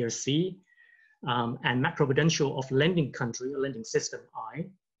called here C, and macroprudential of lending country or lending system I,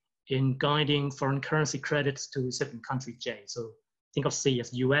 in guiding foreign currency credits to certain country J. So think of C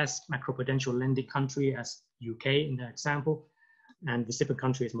as US, macroprudential lending country as UK in the example, and the recipient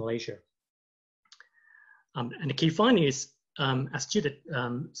country is Malaysia. And the key finding is, as Judith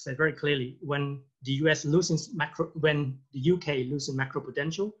said very clearly, when the US loosens when the UK loosens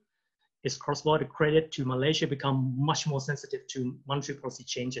macroprudential, its cross-border credit to Malaysia become much more sensitive to monetary policy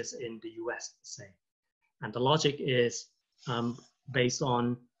changes in the US, say. And the logic is based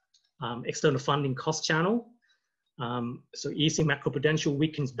on external funding cost channel. So easing macroprudential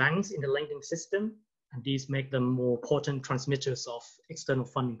weakens banks in the lending system, and these make them more potent transmitters of external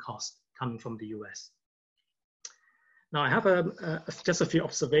funding costs coming from the US. Now I have just a few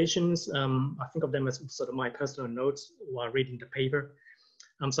observations. I think of them as sort of my personal notes while reading the paper.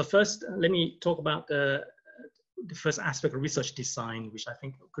 So first, let me talk about the first aspect of research design, which I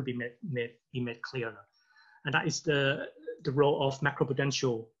think could be made clearer. And that is the role of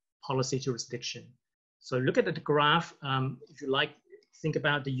macroprudential policy jurisdiction. So look at the graph, if you like, think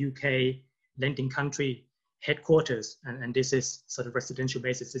about the UK lending country headquarters, and this is sort of residential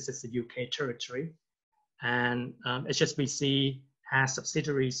basis, this is the UK territory. And HSBC has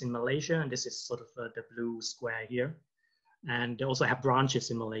subsidiaries in Malaysia, and this is sort of the blue square here. And they also have branches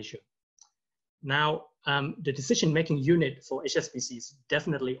in Malaysia. Now, the decision-making unit for HSBC is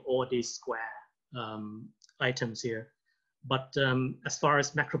definitely all these square items here. But as far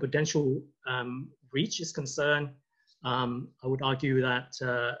as macroprudential reach is concerned, I would argue that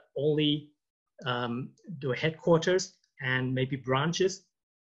only the headquarters and maybe branches,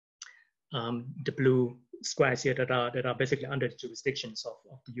 the blue squares here that are basically under the jurisdictions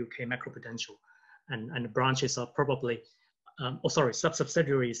of the UK macroprudential, and the branches are probably,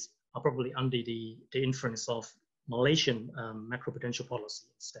 subsidiaries are probably under the influence of Malaysian macroprudential policy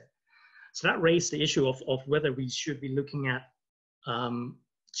instead. So that raised the issue of whether we should be looking at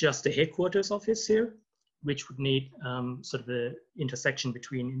just the headquarters office here, which would need sort of the intersection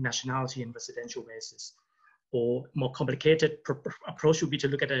between nationality and residential basis. Or more complicated approach would be to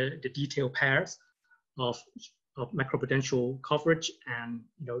look at the detailed pairs of macroprudential coverage and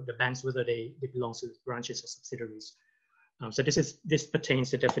the banks, whether they belong to branches or subsidiaries. So this pertains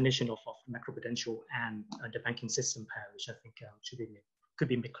to the definition of macroprudential and the banking system pair, which I think could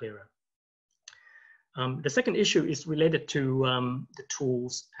be made clearer. The second issue is related to the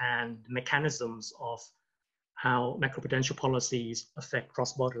tools and mechanisms of how macroprudential policies affect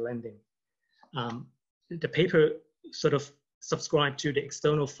cross-border lending. The paper sort of subscribed to the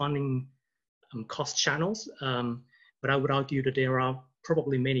external funding cost channels, but I would argue that there are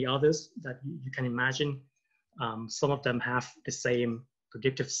probably many others that you can imagine. Some of them have the same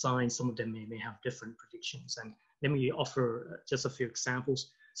predictive signs, some of them may have different predictions. And let me offer just a few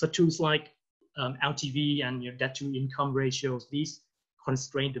examples. So tools like LTV and your debt to income ratios, these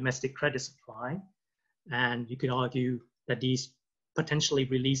constrain domestic credit supply. And you could argue that these potentially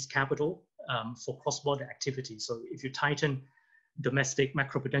release capital for cross-border activity. So if you tighten domestic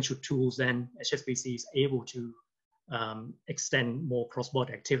macroprudential tools, then HSBC is able to extend more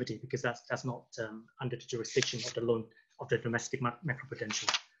cross-border activity because that's not under the jurisdiction of the loan of the domestic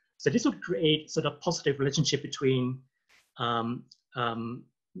macroprudential. So this would create sort of positive relationship between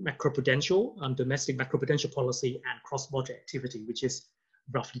macroprudential, domestic macroprudential policy and cross-border activity, which is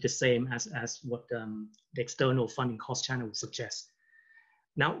roughly the same as what the external funding cost channel would suggest.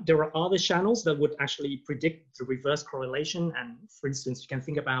 Now, there are other channels that would actually predict the reverse correlation. And for instance, you can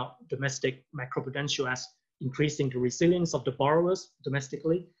think about domestic macroprudential as increasing the resilience of the borrowers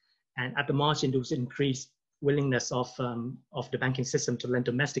domestically. And at the margin, there was increased willingness of the banking system to lend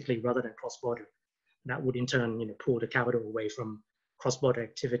domestically rather than cross-border. That would in turn pull the capital away from cross-border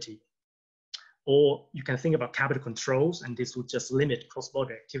activity. Or you can think about capital controls, and this would just limit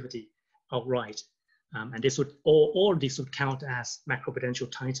cross-border activity outright. And this would all these would count as macroprudential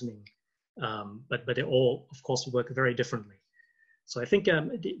tightening, but they all, of course, work very differently. So I think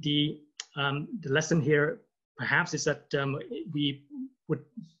the lesson here perhaps is that we would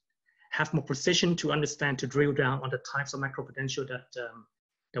have more precision to understand, to drill down on the types of macroprudential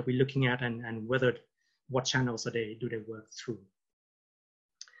that we're looking at, and what channels do they work through.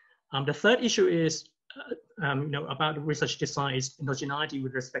 The third issue is about research design is endogeneity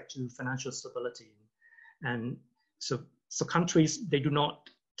with respect to financial stability. And so countries, they do not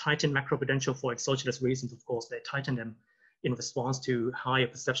tighten macroprudential for exogenous reasons, of course. They tighten them in response to higher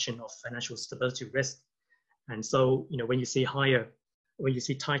perception of financial stability risk. And so, when you see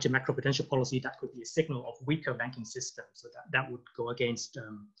tighter macroprudential policy, that could be a signal of weaker banking system. So that would go against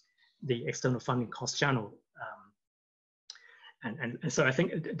the external funding cost channel. And so I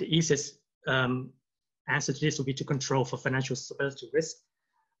think the easiest answer to this would be to control for financial stability risk.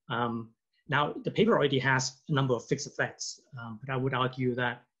 Now, the paper already has a number of fixed effects, but I would argue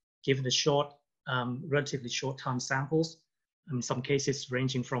that given the relatively short time samples, in some cases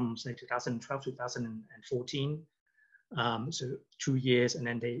ranging from, say, 2012 to 2014, so 2 years, and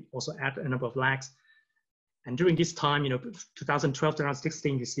then they also add a number of lags. And during this time, 2012 to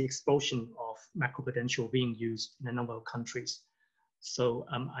 2016, you see explosion of macroprudential being used in a number of countries. So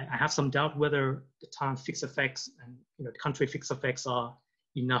I have some doubt whether the time fixed effects and the country fixed effects are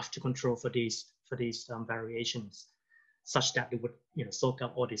enough to control for these variations, such that it would soak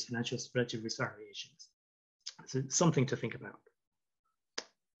up all these financial stability risk variations. So something to think about.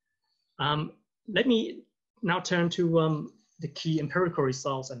 Let me now turn to the key empirical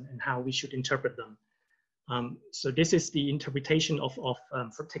results and how we should interpret them. So this is the interpretation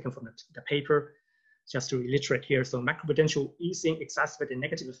taken from the paper. Just to reiterate here, so macroprudential easing exacerbated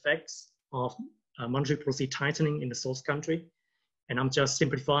negative effects of monetary policy tightening in the source country. And I'm just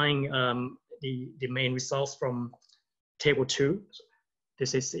simplifying the main results from table 2.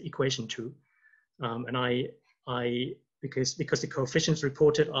 This is equation 2. And because the coefficients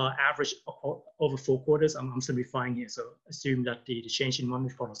reported are average over 4 quarters, I'm simplifying here. So assume that the change in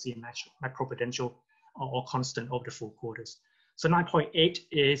monetary policy and macroprudential are all constant over the 4 quarters. So 9.8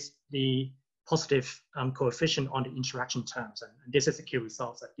 is the positive coefficient on the interaction terms. And this is the key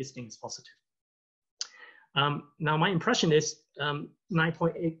result, that this thing is positive. Now, my impression is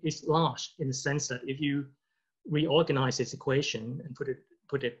 9.8 is large in the sense that if you reorganize this equation and put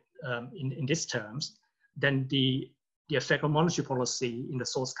it in these terms, then the effect of monetary policy in the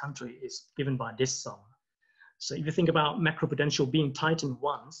source country is given by this sum. So if you think about macroprudential being tightened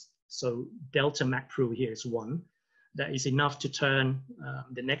once, so delta macpru here is 1, that is enough to turn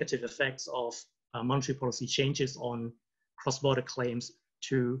the negative effects of monetary policy changes on cross-border claims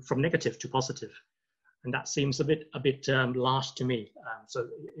from negative to positive. And that seems a bit large to me. So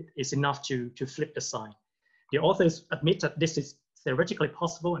it's enough to flip the sign. The authors admit that this is theoretically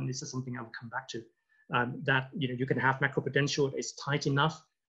possible, and this is something I will come back to, that you can have macroprudential that is tight enough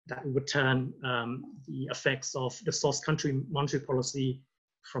that would turn the effects of the source country monetary policy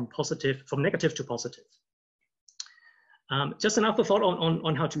from negative to positive. Just another thought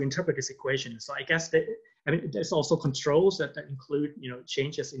on how to interpret this equation. So I guess there's also controls that include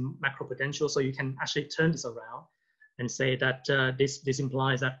changes in macroprudential. So you can actually turn this around and say that this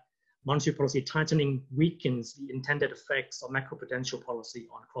implies that monetary policy tightening weakens the intended effects of macroprudential policy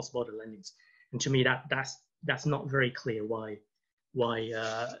on cross-border lendings. And to me, that's not very clear what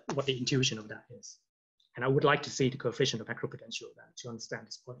the intuition of that is. And I would like to see the coefficient of macroprudential to understand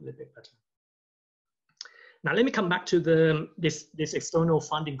this point a little bit better. Now, let me come back to this external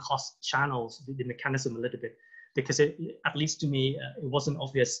funding cost channels, the mechanism a little bit, because at least to me, it wasn't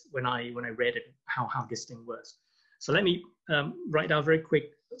obvious when I read it how this thing works. So let me write down a very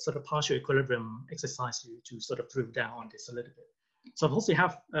quick sort of partial equilibrium exercise to sort of drill down on this a little bit. So of course, you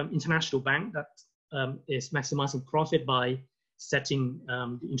have international bank that is maximizing profit by setting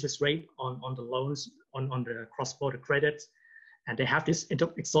the interest rate on the loans on the cross-border credit. And they have this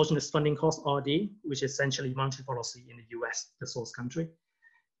exogenous funding cost, RD, which is essentially monetary policy in the US, the source country.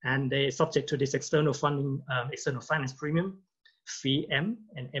 And they're subject to this external funding, external finance premium, fee M,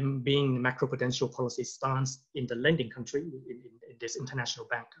 and M being the macro-prudential policy stance in the lending country, in this international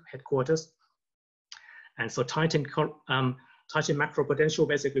bank headquarters. And so tighten macro-prudential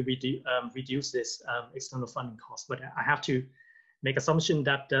basically reduce this external funding cost. But I have to make assumption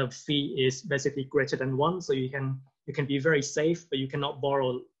that the fee is basically greater than 1, so you can be very safe, but you cannot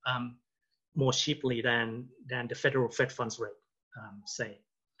borrow more cheaply than the federal Fed funds rate, say.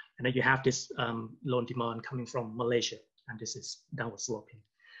 And then you have this loan demand coming from Malaysia, and this is downward sloping.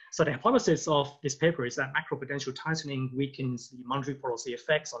 So the hypothesis of this paper is that macroprudential tightening weakens the monetary policy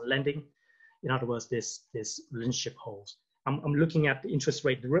effects on lending. In other words, this relationship holds. I'm looking at the interest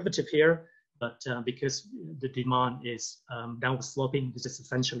rate derivative here, but because the demand is downward sloping, this is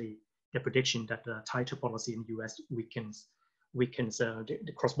essentially the prediction that the tighter policy in the US weakens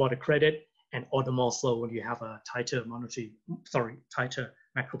the cross-border credit, and all the more so when you have a tighter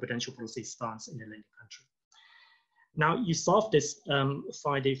macroprudential policy stance in the lending country. Now you solve this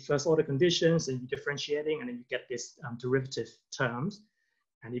by the first order conditions and you're differentiating, and then you get this derivative terms.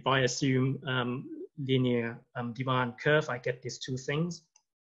 And if I assume linear demand curve, I get these two things.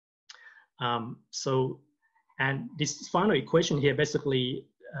 And this final equation here basically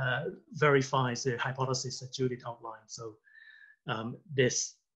verifies the hypothesis that Judit outlined. So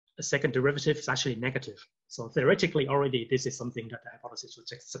this second derivative is actually negative. So theoretically already this is something that the hypothesis would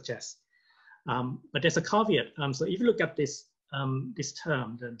suggest. But there's a caveat. So if you look at this this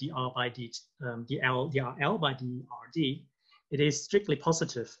term, the dr by d, drl by drd, it is strictly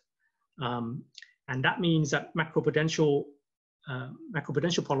positive. And that means that macroprudential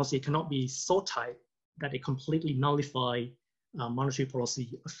policy cannot be so tight that it completely nullify monetary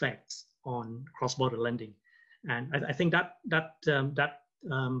policy effects on cross-border lending. And I think that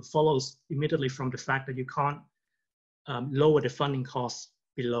follows immediately from the fact that you can't lower the funding costs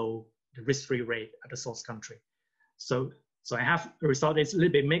below the risk-free rate at the source country. So I have a result that's a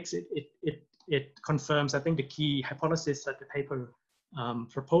little bit mixed. It confirms, I think, the key hypothesis that the paper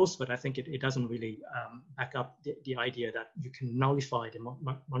proposed, but I think it doesn't really back up the idea that you can nullify the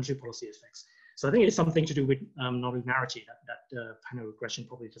monetary policy effects. So I think it's something to do with nonlinearity that panel regression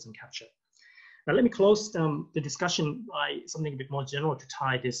probably doesn't capture. Now let me close the discussion by something a bit more general to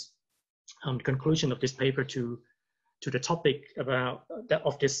tie this conclusion of this paper to the topic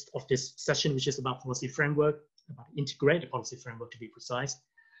of this session, which is about policy framework, about integrated policy framework to be precise.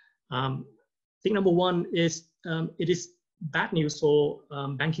 I think number one is it is bad news for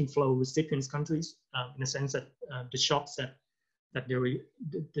banking flow recipients countries in the sense that the shocks that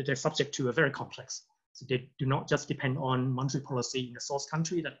they're subject to are very complex. So they do not just depend on monetary policy in the source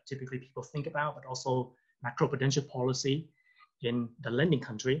country that typically people think about, but also macroprudential policy in the lending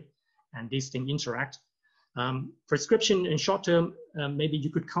country, and these things interact. Prescription in short term, maybe you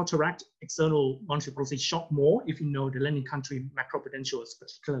could counteract external monetary policy shock more if you know the lending country macroprudential is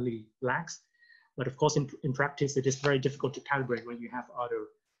particularly lax. But of course, in practice, it is very difficult to calibrate when you have other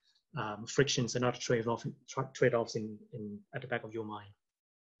frictions and other trade-offs at the back of your mind.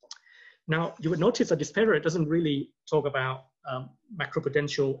 Now, you would notice that this paper doesn't really talk about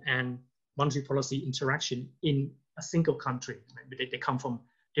macroprudential and monetary policy interaction in a single country. They come from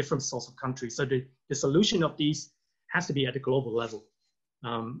different sorts of countries. So the solution of these has to be at a global level.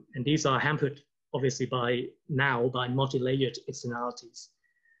 And these are hampered, obviously, by multi-layered externalities.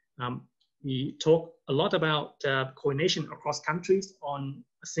 We talk a lot about coordination across countries on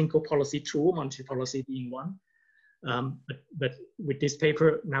a single policy tool, monetary policy being one. But with this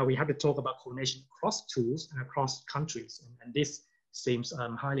paper, now we have to talk about coordination across tools and across countries. And this seems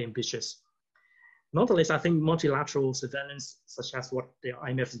highly ambitious. Nonetheless, I think multilateral surveillance, such as what the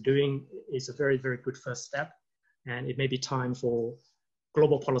IMF is doing, is a very, very good first step. And it may be time for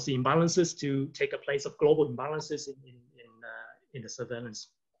global policy imbalances to take a place of global imbalances in the surveillance.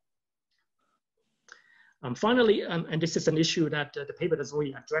 Finally, and this is an issue that the paper doesn't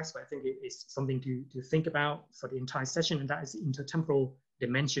really address, but I think it is something to think about for the entire session, and that is intertemporal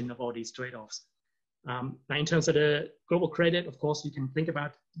dimension of all these trade-offs. Now, in terms of the global credit, of course, you can think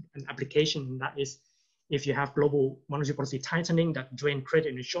about an application that is if you have global monetary policy tightening that drain credit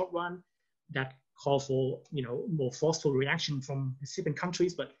in the short run, that call for more forceful reaction from recipient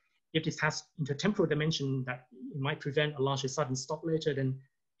countries. But if this has intertemporal dimension that it might prevent a larger sudden stop later, then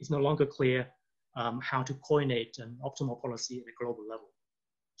it's no longer clear how to coordinate an optimal policy at a global level.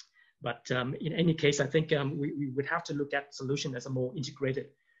 But in any case, I think we would have to look at solution as a more integrated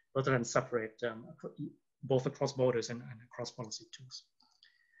rather than separate both across borders and across policy tools.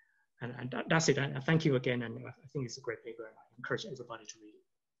 And that's it. And thank you again. And I think it's a great paper. And I encourage everybody to read it.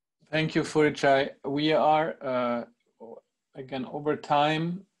 Thank you, Phurichai. We are, again, over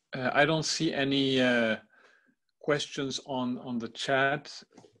time. I don't see any questions on the chat,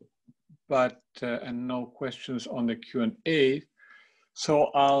 but and no questions on the Q&A. So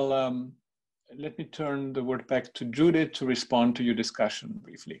I'll let me turn the word back to Judit to respond to your discussion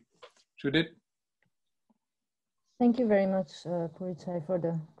briefly. Judit? Thank you very much, Phurichai, for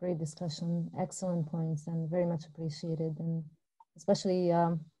the great discussion. Excellent points and very much appreciated. And especially,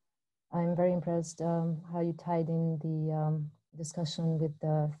 I'm very impressed how you tied in the discussion with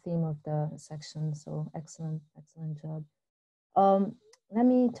the theme of the section. So excellent, excellent job. Let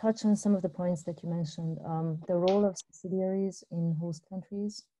me touch on some of the points that you mentioned. The role of subsidiaries in host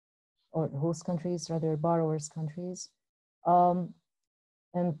countries, or host countries, rather borrowers' countries,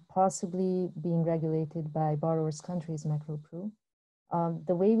 and possibly being regulated by borrowers' countries, Macro-Pru.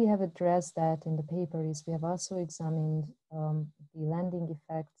 The way we have addressed that in the paper is we have also examined the lending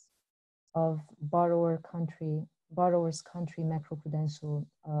effects of borrowers' country macroprudential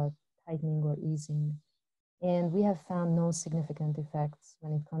tightening or easing. And we have found no significant effects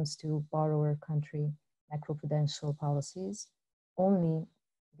when it comes to borrower country macroprudential policies.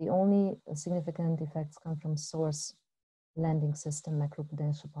 The only significant effects come from source lending system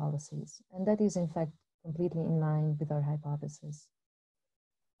macroprudential policies. And that is in fact completely in line with our hypothesis.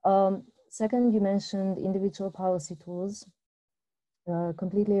 Second, you mentioned individual policy tools.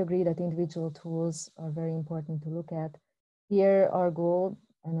 Completely agree that individual tools are very important to look at. Here, our goal,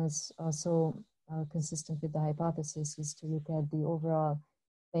 and is also consistent with the hypothesis, is to look at the overall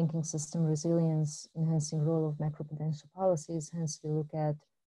banking system resilience enhancing role of macroprudential policies. Hence, we look at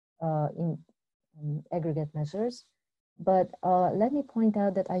aggregate measures. But let me point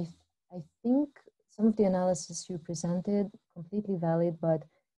out that I think some of the analysis you presented, completely valid, but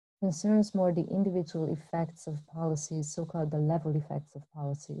concerns more the individual effects of policies, so-called the level effects of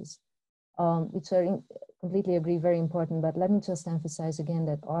policies, which are, completely agree, very important. But let me just emphasize again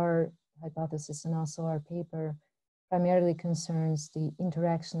that our hypothesis and also our paper primarily concerns the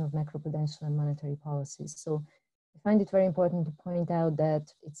interaction of macroprudential and monetary policies. So I find it very important to point out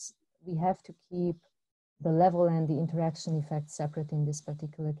that we have to keep the level and the interaction effects separate in this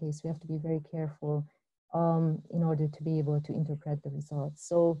particular case. We have to be very careful in order to be able to interpret the results.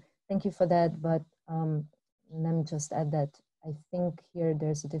 So thank you for that, but let me just add that I think here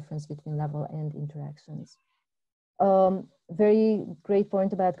there's a difference between level and interactions. Very great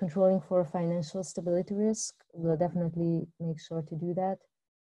point about controlling for financial stability risk. We'll definitely make sure to do that.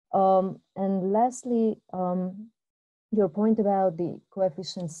 And lastly, your point about the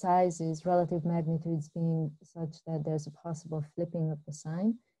coefficient sizes, relative magnitudes being such that there's a possible flipping of the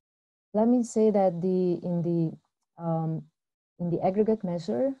sign. Let me say that in the aggregate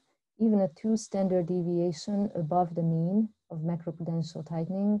measure, even a 2 standard deviation above the mean of macroprudential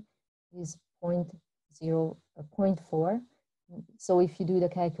tightening is 0.4. So if you do the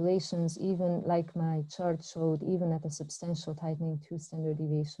calculations, even like my chart showed, even at a substantial tightening, 2 standard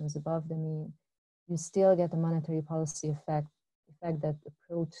deviations above the mean, you still get a monetary policy effect that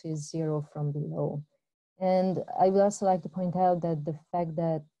approaches 0 from below. And I would also like to point out that the fact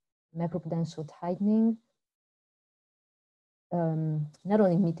that macroprudential tightening not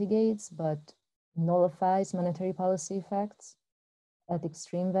only mitigates, but nullifies monetary policy effects at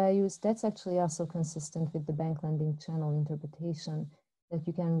extreme values, that's actually also consistent with the bank lending channel interpretation, that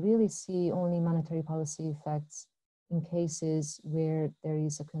you can really see only monetary policy effects in cases where there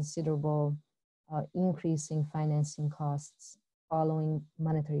is a considerable increase in financing costs following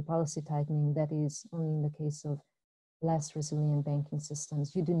monetary policy tightening. That is only in the case of less resilient banking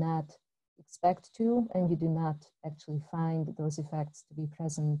systems. You do not expect to, and you do not actually find those effects to be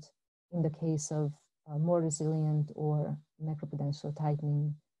present in the case of more resilient or macroprudential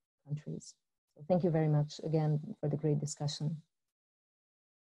tightening countries. So thank you very much again for the great discussion.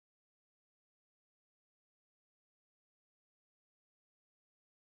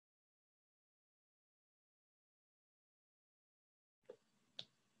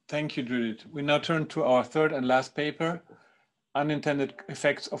 Thank you, Judith. We now turn to our third and last paper, Unintended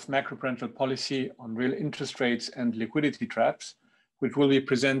Effects of Macroprudential Policy on Real Interest Rates and Liquidity Traps, which will be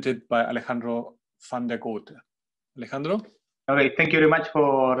presented by Alejandro Van der Ghote. Alejandro? Okay, thank you very much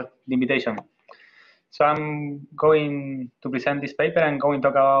for the invitation. So I'm going to present this paper and going to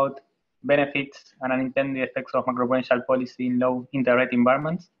talk about benefits and unintended effects of macroprudential policy in low interest rate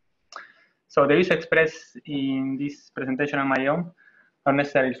environments. So the views expressed in this presentation on my own don't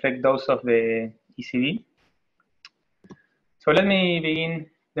necessarily reflect those of the ECB. So let me begin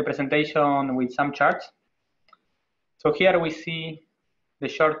the presentation with some charts. So here we see the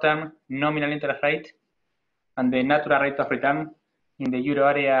short-term nominal interest rate and the natural rate of return in the euro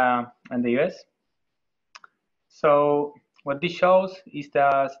area and the US. So what this shows is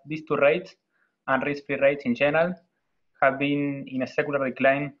that these two rates and risk-free rates in general have been in a secular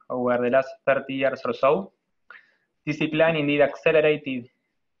decline over the last 30 years or so. This decline indeed accelerated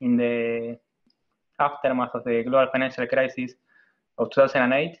in the aftermath of the global financial crisis of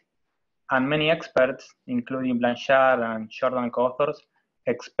 2008, and many experts, including Blanchard and Jordan co-authors,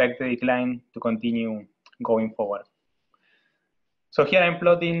 expect the decline to continue going forward. So here I'm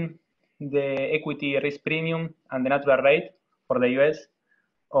plotting the equity risk premium and the natural rate for the US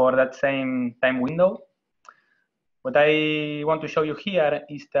over that same time window. What I want to show you here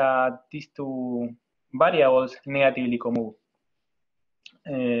is that these two variables negatively commove.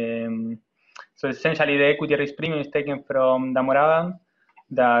 So essentially the equity risk premium is taken from Damoravan,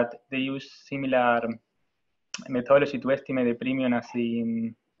 that they use similar methodology to estimate the premium as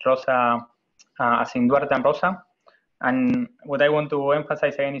in Rosa, as in Duarte and Rosa. And what I want to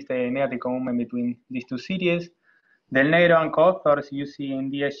emphasize again is the negative movement between these two series. Del Negro and co-authors using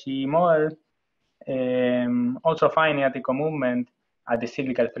DSG model also find negative movement at the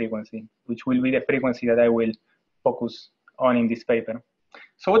cyclical frequency, which will be the frequency that I will focus on in this paper.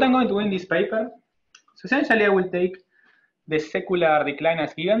 So what I'm going to do in this paper, so essentially I will take the secular decline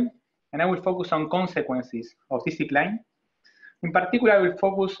as given, and I will focus on consequences of this decline. In particular, I will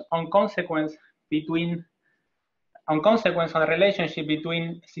focus on consequence on the relationship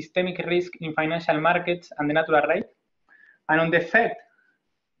between systemic risk in financial markets and the natural rate, and on the effect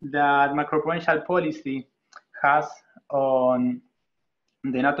that macroprudential policy has on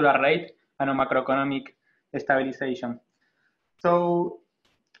the natural rate and on macroeconomic stabilization. So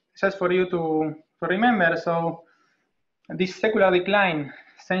just for you to remember, so this secular decline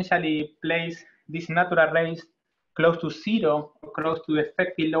essentially places these natural rates close to zero, or close to the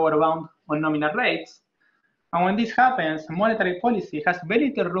effective lower bound on nominal rates. And when this happens, monetary policy has very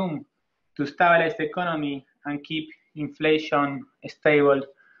little room to stabilize the economy and keep inflation stable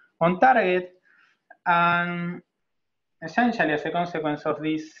on target. And essentially, as a consequence of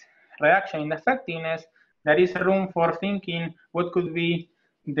this reduction in effectiveness, there is room for thinking what could be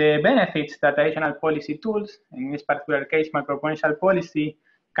the benefits that additional policy tools, in this particular case, macroprudential policy,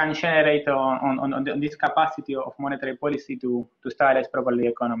 can generate on this capacity of monetary policy to stabilize properly the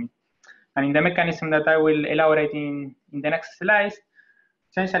economy. And in the mechanism that I will elaborate in the next slides,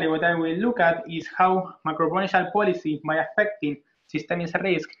 essentially what I will look at is how macroprudential policy, by affecting systemic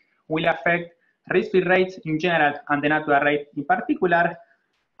risk, will affect risk-free rates in general and the natural rate in particular,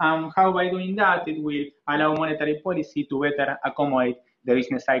 and how by doing that it will allow monetary policy to better accommodate the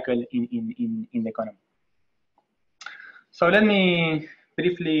business cycle in the economy. So let me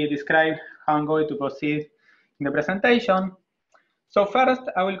briefly describe how I'm going to proceed in the presentation. So first,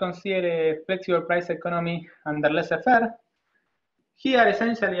 I will consider a flexible price economy under laissez-faire. Here,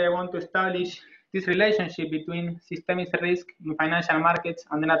 essentially, I want to establish this relationship between systemic risk in financial markets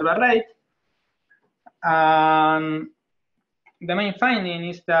and the natural rate. The main finding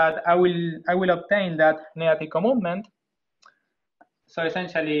is that I will obtain that negative movement. So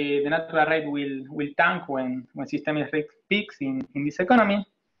essentially, the natural rate will tank when systemic risk peaks in this economy.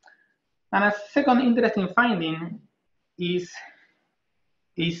 And a second interesting finding is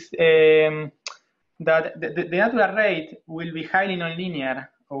that the natural rate will be highly nonlinear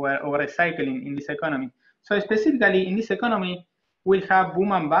over a cycle in this economy. So specifically in this economy, we'll have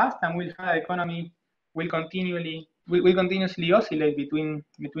boom and bust, and we'll have the economy will continuously oscillate between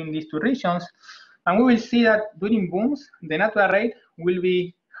these two regions. And we will see that during booms, the natural rate will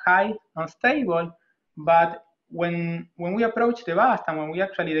be high and stable, but when we approach the bust and when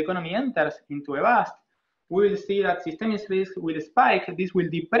the economy enters into a bust, we will see that systemic risk will spike. This will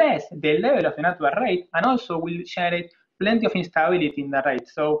depress the level of the natural rate and also will generate plenty of instability in the rate.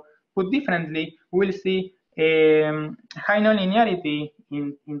 So put differently, we will see high nonlinearity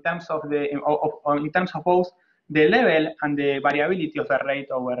in terms of both the level and the variability of the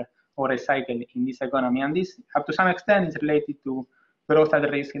rate over a cycle in this economy. And this, up to some extent, is related to growth at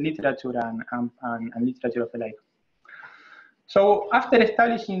risk literature and literature of the like. So after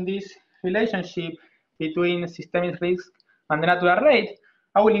establishing this relationship between systemic risk and the natural rate,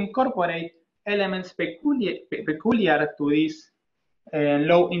 I will incorporate elements peculiar to this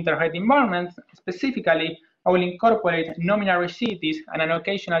low interest rate environment. Specifically, I will incorporate nominal rigidities and an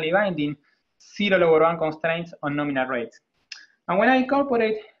occasionally binding 0 lower bound constraints on nominal rates. And when I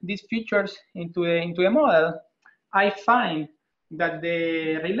incorporate these features into the model, I find that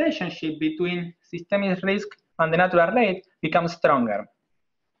the relationship between systemic risk and the natural rate becomes stronger.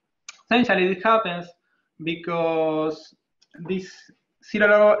 Essentially, this happens because this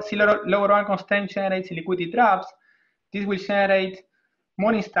 0 lower bound constraint generates liquidity traps. This will generate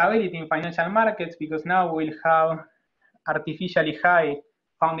more instability in financial markets because now we'll have artificially high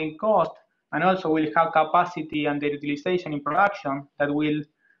funding cost, and also we'll have capacity underutilization in production that will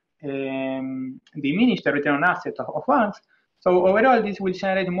diminish the return on assets of banks. So overall, this will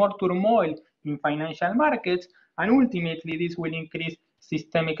generate more turmoil in financial markets, and ultimately this will increase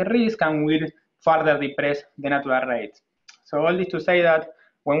systemic risk and will further depress the natural rates. So all this to say that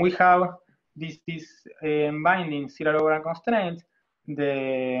when we have this binding 0 lower bound constraints,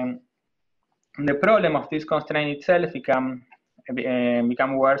 the problem of this constraint itself become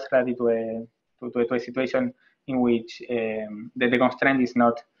worse relative to a situation in which the constraint is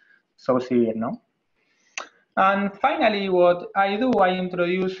not so severe, no? And finally, what I do, I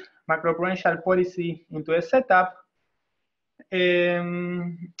introduce macroprudential policy into a setup.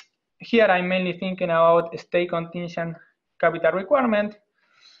 Here I'm mainly thinking about state contingent capital requirement.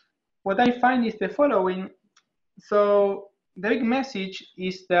 What I find is the following. So the big message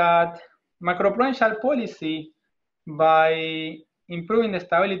is that macroprudential policy, by improving the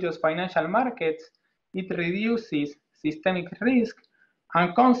stability of financial markets, it reduces systemic risk,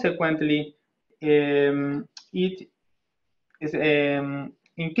 and consequently it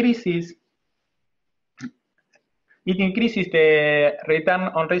increases the return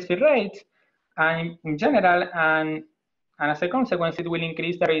on risk-free rates, and in general, and as a consequence, it will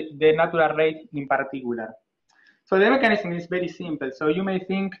increase the natural rate in particular. So the mechanism is very simple. So you may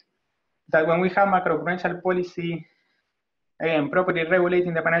think that when we have macroprudential policy properly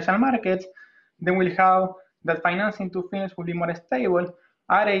regulating the financial markets, then we'll have that financing to firms will be more stable.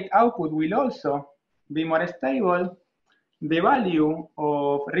 R8 output will also be more stable. The value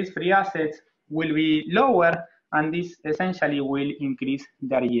of risk-free assets will be lower, and this essentially will increase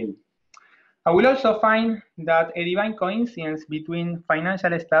their yield. I will also find that a divine coincidence between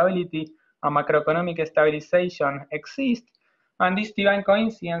financial stability and macroeconomic stabilization exists, and this divine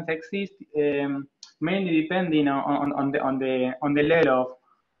coincidence exists mainly depending on the level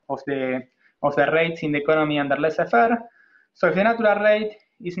of the rates in the economy under laissez-faire. So if the natural rate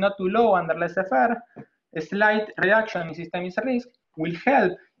is not too low under laissez-faire, a slight reduction in systemic risk will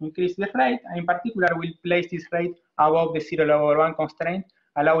help increase this rate, and in particular will place this rate above the 0 lower bound constraint,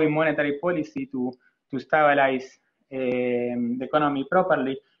 allowing monetary policy to stabilize the economy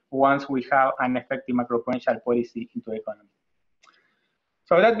properly once we have an effective macroprudential policy into the economy.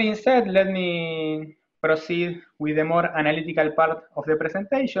 So that being said, let me proceed with the more analytical part of the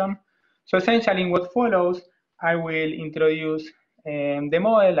presentation. So essentially in what follows, I will introduce the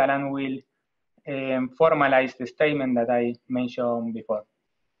model, and I will formalize the statement that I mentioned before.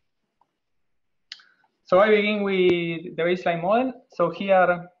 So I begin with the baseline model. So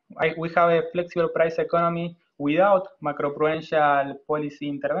here we have a flexible price economy without macroprudential policy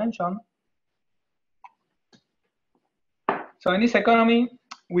intervention. So in this economy,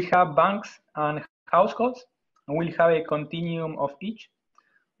 we have banks and households, and we'll have a continuum of each.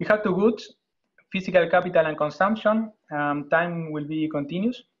 We have two goods, physical capital and consumption. Time will be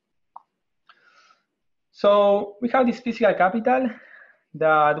continuous. So we have this physical capital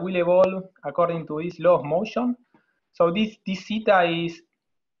that will evolve according to this law of motion. So this theta is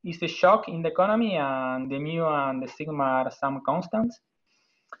the shock in the economy, and the mu and the sigma are some constants.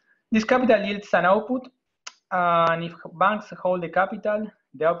 This capital yields an output, and if banks hold the capital,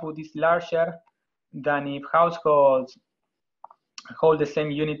 the output is larger than if households hold the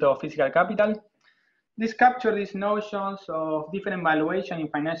same unit of physical capital. This captures these notions of different valuation in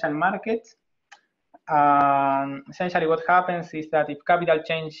financial markets. Essentially what happens is that if capital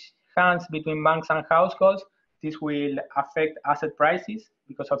change hands between banks and households, this will affect asset prices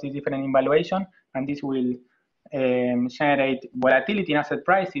because of this different valuation, and this will generate volatility in asset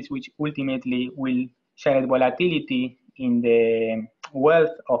prices, which ultimately will generate volatility in the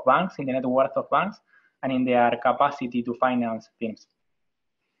wealth of banks, in the net worth of banks, and in their capacity to finance firms.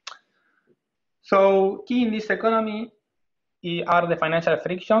 So key in this economy are the financial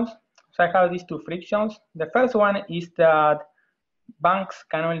frictions. So I have these two frictions. The first one is that banks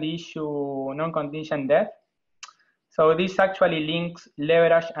can only issue non-contingent debt. So this actually links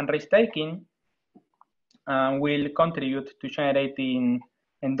leverage and risk taking and will contribute to generating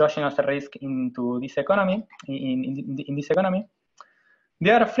endogenous risk into this economy, in this economy.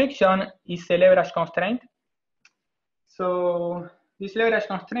 The other friction is a leverage constraint. So this leverage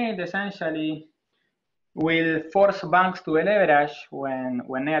constraint essentially will force banks to leverage when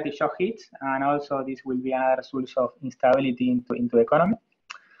negative shock hits, and also this will be another source of instability into the economy.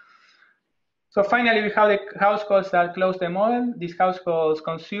 So finally, we have the households that close the model. These households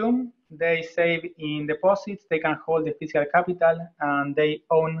consume, they save in deposits, they can hold the physical capital, and they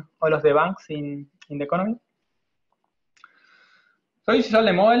own all of the banks in the economy. So this is all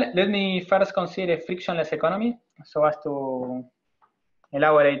the model. Let me first consider a frictionless economy so as to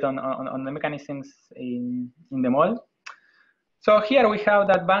elaborate on the mechanisms in the model. So here we have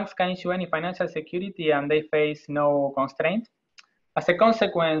that banks can issue any financial security and they face no constraint. As a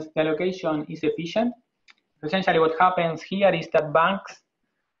consequence, the allocation is efficient. Essentially what happens here is that banks,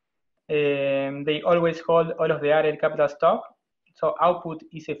 they always hold all of the added capital stock, so output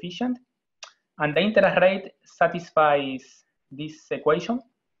is efficient, and the interest rate satisfies this equation.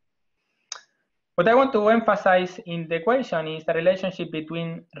 What I want to emphasize in the equation is the relationship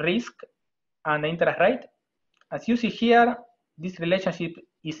between risk and the interest rate. As you see here, this relationship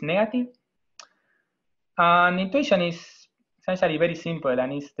is negative. And intuition is essentially very simple,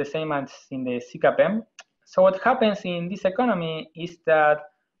 and it's the same as in the CKPM. So what happens in this economy is that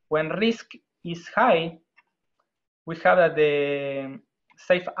when risk is high, we have that the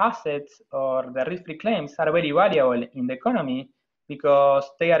safe assets or the risk-free claims are very valuable in the economy because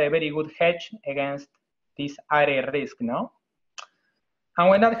they are a very good hedge against this higher risk, no? And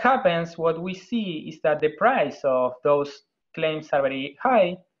when that happens, what we see is that the price of those claims are very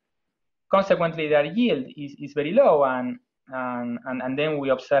high. Consequently, their yield is very low, and then we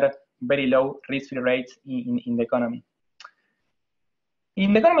observe very low risk-free rates in the economy.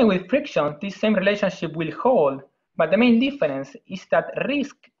 In the economy with friction, this same relationship will hold, but the main difference is that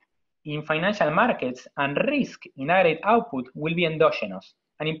risk in financial markets and risk in aggregate output will be endogenous,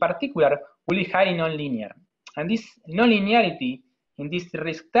 and in particular, will be highly nonlinear. And this nonlinearity in this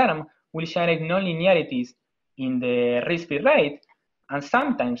risk term will generate nonlinearities in the risk-free rate, and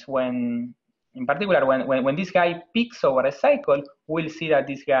sometimes when, in particular, when this guy peaks over a cycle, we'll see that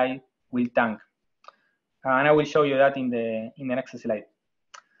this guy will tank. And I will show you that in the next slide.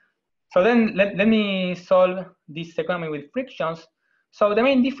 So then let me solve this economy with frictions. So the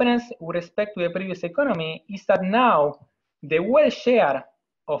main difference with respect to the previous economy is that now the wealth share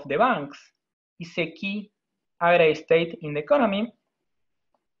of the banks is a key aggregate state in the economy.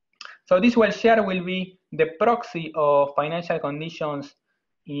 So this wealth share will be the proxy of financial conditions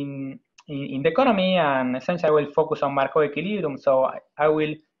in the economy, and essentially I will focus on Markov equilibrium. So I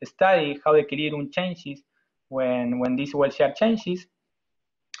will study how the equilibrium changes when this wealth share changes.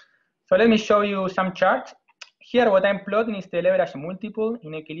 So let me show you some charts. Here what I'm plotting is the leverage multiple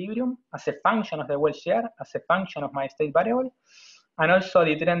in equilibrium as a function of the wealth share, as a function of my state variable, and also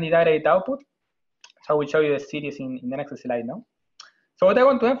the trended aggregate output. So I will show you the series in the next slide now. So what I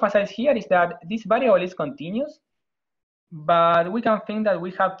want to emphasize here is that this variable is continuous, but we can think that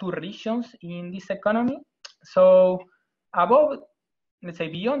we have two regions in this economy. So above, let's say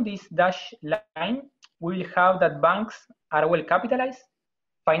beyond this dashed line, we will have that banks are well capitalized,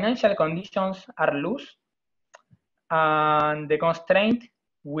 financial conditions are loose, and the constraint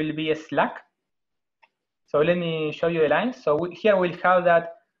will be a slack. So let me show you the lines. So here we'll have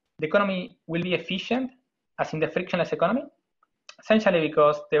that the economy will be efficient, as in the frictionless economy, essentially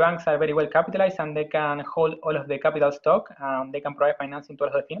because the banks are very well capitalized and they can hold all of the capital stock, and they can provide financing to all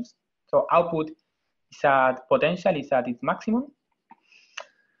of the firms. So output is at potential, is at its maximum.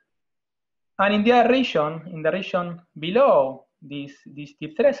 And in the other region, in the region below this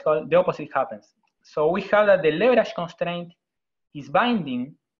threshold, the opposite happens. So we have that the leverage constraint is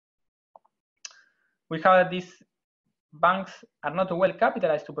binding. We have that these banks are not well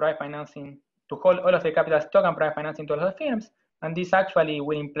capitalized to provide financing, to hold all of the capital stock and provide financing to all of the firms, and this actually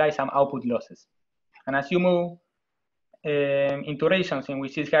will imply some output losses. And as you move into regions in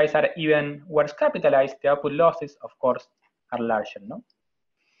which these guys are even worse capitalized, the output losses, of course, are larger, no?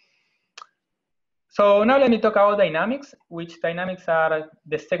 So now let me talk about dynamics, which dynamics are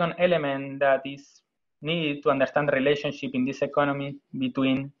the second element that is needed to understand the relationship in this economy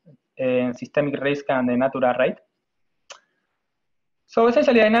between systemic risk and the natural rate. So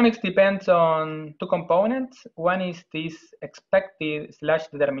essentially dynamics depends on two components. One is this expected /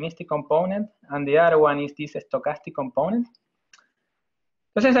 deterministic component, and the other one is this stochastic component.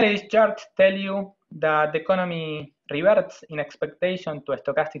 Essentially these charts tell you that the economy reverts in expectation to a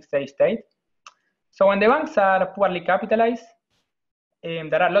stochastic steady state. So when the banks are poorly capitalized,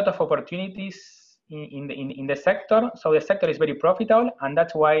 there are a lot of opportunities in the sector. So the sector is very profitable, and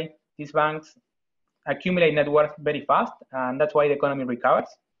that's why these banks accumulate net worth very fast, and that's why the economy recovers.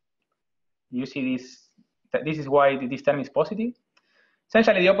 You see this, this is why this term is positive.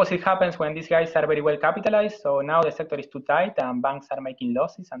 Essentially, the opposite happens when these guys are very well capitalized. So now the sector is too tight and banks are making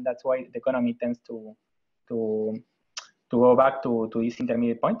losses, and that's why the economy tends to go back to this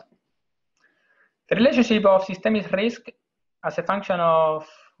intermediate point. The relationship of systemic risk as a function of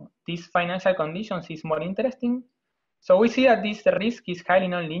these financial conditions is more interesting. So we see that this risk is highly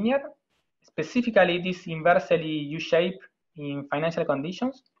nonlinear, specifically this inversely U-shaped in financial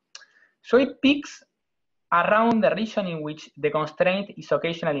conditions. So it peaks around the region in which the constraint is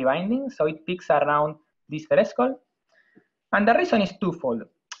occasionally binding. So it peaks around this threshold. And the reason is twofold.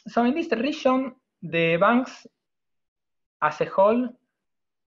 So in this region, the banks as a whole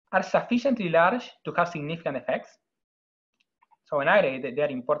are sufficiently large to have significant effects. So in aggregate, they are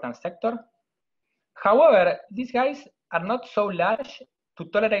important sector. However, these guys are not so large to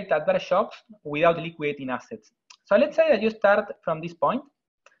tolerate adverse shocks without liquidating assets. So let's say that you start from this point.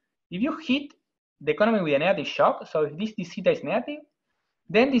 If you hit the economy with a negative shock, so if this theta is negative,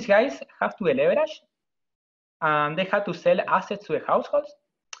 then these guys have to leverage and they have to sell assets to the households.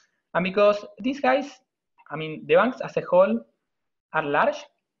 And because these guys, I mean, the banks as a whole are large,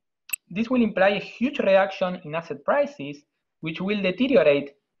 this will imply a huge reduction in asset prices, which will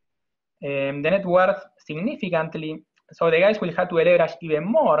deteriorate the net worth significantly. So the guys will have to leverage even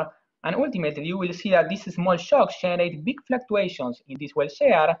more. And ultimately, you will see that these small shocks generate big fluctuations in this wealth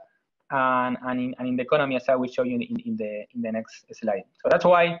share and in the economy, as I will show you in the next slide. So that's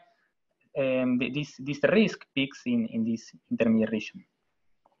why this risk peaks in this intermediate region.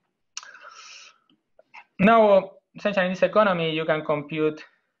 Now, essentially in this economy, you can compute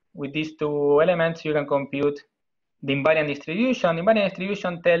with these two elements, you can compute the invariant distribution. The invariant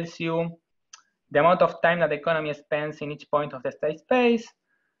distribution tells you the amount of time that the economy spends in each point of the state space.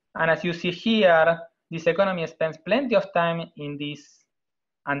 And as you see here, this economy spends plenty of time in this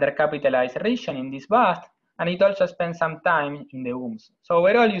undercapitalized region, in this bust, and it also spends some time in the wombs. So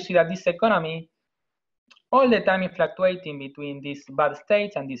overall, you see that this economy all the time is fluctuating between these bad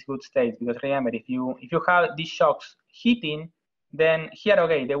states and these good states. Because remember, if you have these shocks hitting, then here,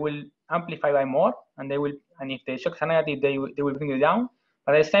 okay, they will amplify by more, and if the shocks are negative, they will bring you down.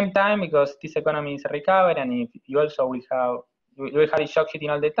 But at the same time, because this economy is recovered, and if you also will have these shocks hitting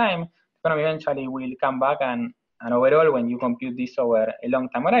all the time, the economy eventually will come back, and overall, when you compute this over a long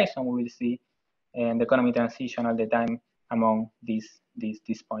time horizon, we will see the economy transition all the time among these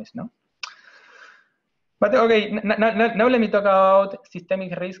points, no? But okay, now let me talk about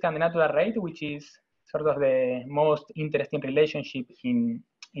systemic risk and the natural rate, which is sort of the most interesting relationship in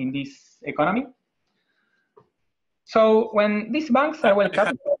this economy. So when these banks are well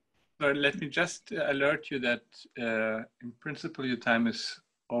capitalized. Sorry, let me just alert you that in principle your time is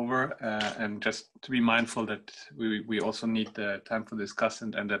over, and just to be mindful that we also need the time for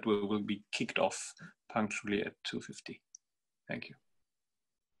discussant, and that will be kicked off punctually at 2:50. Thank you.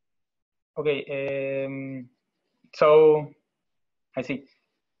 Okay, so I see.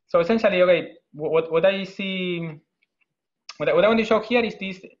 So essentially, okay, what I see, what I want to show here is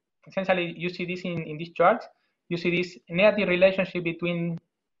this. Essentially, you see this in this chart. You see this negative relationship between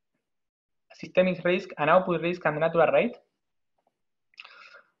systemic risk and output risk and the natural rate.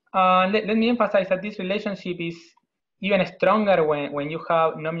 Let me emphasize that this relationship is even stronger when you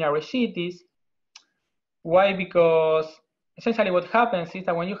have nominal rigidities. Why? Because essentially what happens is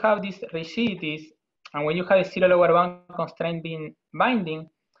that when you have these rigidities and when you have a zero lower bound constraint being binding,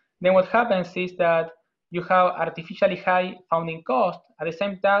 then what happens is that you have artificially high founding cost. At the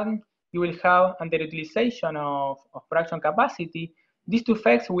same time, you will have underutilization of production capacity. These two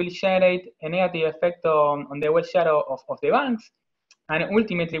effects will generate a negative effect on the wealth share of the banks, and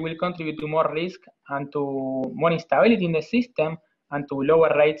ultimately will contribute to more risk and to more instability in the system and to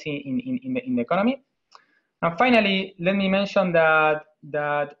lower rates in the economy. And finally, let me mention that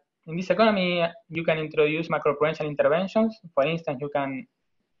in this economy, you can introduce macroprudential interventions. For instance, you can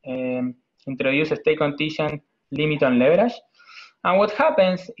introduce a state contingent limit on leverage. And what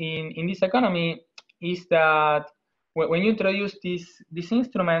happens in this economy is that when you introduce this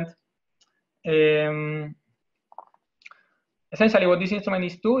instrument, essentially what this instrument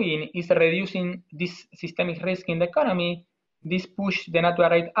is doing is reducing this systemic risk in the economy. This push the natural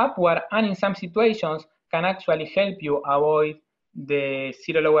rate upward, and in some situations can actually help you avoid the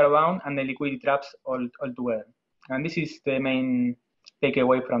zero lower bound and the liquidity traps altogether. And this is the main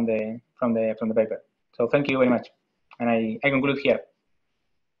takeaway from the paper. So thank you very much. And I conclude here.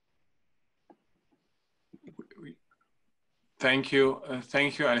 Thank you,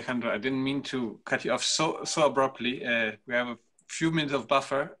 Alejandro. I didn't mean to cut you off so abruptly. We have a few minutes of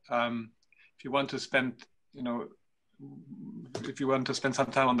buffer. If you want to spend, if you want to spend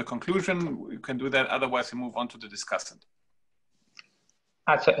some time on the conclusion, you can do that. Otherwise, we move on to the discussant.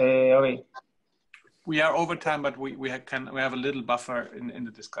 Okay. We are over time, but we have a little buffer in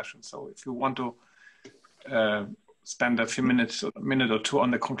the discussion. So if you want to spend a few minutes, a minute or two on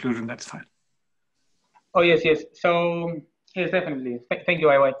the conclusion, that's fine. Oh yes. So yes, definitely. Thank you,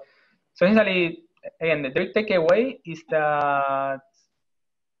 Iwai. So essentially, again, the takeaway is that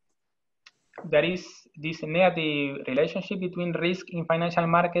there is this negative relationship between risk in financial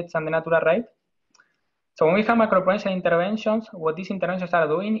markets and the natural right. So when we have macroprudential interventions, what these interventions are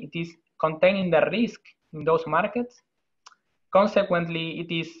doing, it is containing the risk in those markets. Consequently,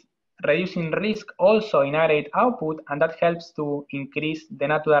 it is reducing risk also in aggregate output, and that helps to increase the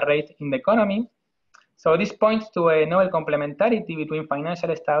natural rate in the economy. So this points to a novel complementarity between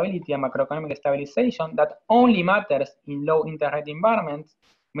financial stability and macroeconomic stabilization that only matters in low interest rate environments,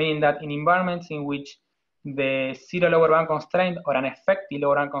 meaning that in environments in which the zero lower bound constraint or an effective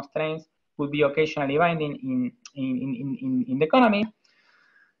lower bound constraints would be occasionally binding in the economy.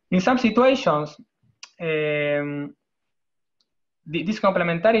 In some situations, this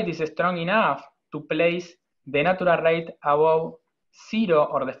complementarity is strong enough to place the natural rate above zero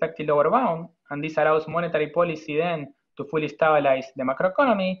or the effective lower bound, and this allows monetary policy then to fully stabilize the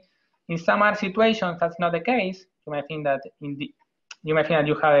macroeconomy. In some other situations, that's not the case. You might think that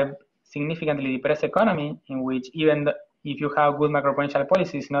you have a significantly depressed economy in which even if you have good macroprudential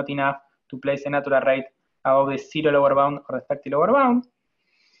policies, not enough to place the natural rate above the zero lower bound or the effective lower bound.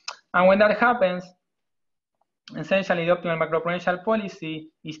 And when that happens, essentially the optimal macroprudential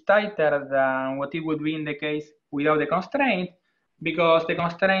policy is tighter than what it would be in the case without the constraint, because the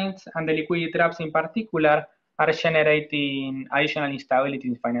constraints and the liquidity traps in particular are generating additional instability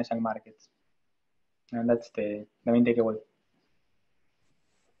in financial markets. And that's the main takeaway.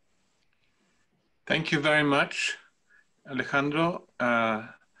 Thank you very much, Alejandro.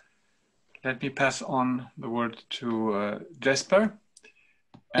 Let me pass on the word to Jesper.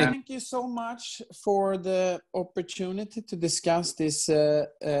 Thank you so much for the opportunity to discuss this, what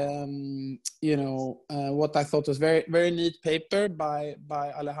I thought was very, very neat paper by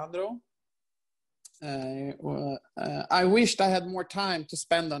Alejandro. I wished I had more time to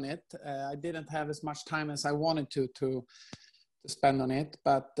spend on it. I didn't have as much time as I wanted to spend on it,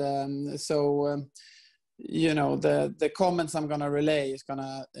 but the comments I'm going to relay is going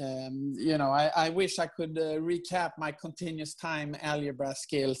to, I wish I could recap my continuous time algebra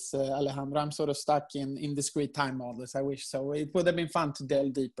skills, Alejandro. I'm sort of stuck in discrete time models. I wish so. It would have been fun to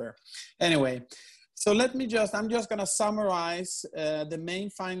delve deeper. Anyway, so I'm just going to summarize the main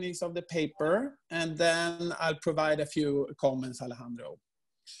findings of the paper, and then I'll provide a few comments, Alejandro.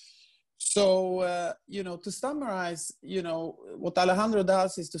 So, to summarize, what Alejandro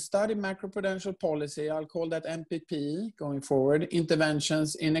does is to study macroprudential policy. I'll call that MPP going forward,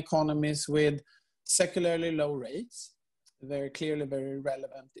 interventions in economies with secularly low rates, very clearly very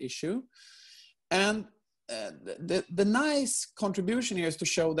relevant issue. And the nice contribution here is to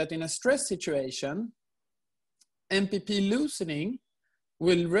show that in a stress situation, MPP loosening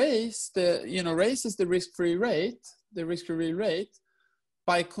will raises the risk-free rate,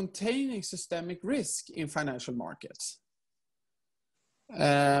 by containing systemic risk in financial markets.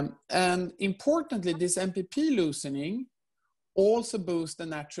 And importantly, this MPP loosening also boosts the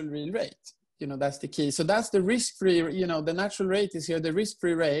natural real rate. That's the key. So that's the risk-free, the natural rate is here, the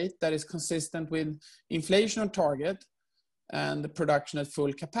risk-free rate that is consistent with inflation on target and the production at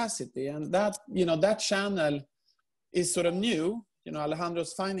full capacity. And that, that channel is sort of new.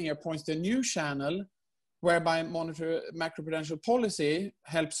 Alejandro's finding here points to a new channel whereby macroprudential policy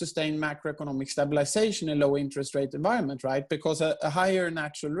helps sustain macroeconomic stabilization in low interest rate environment, right? Because a higher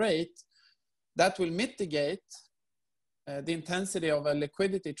natural rate, that will mitigate the intensity of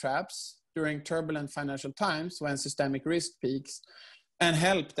liquidity traps during turbulent financial times when systemic risk peaks, and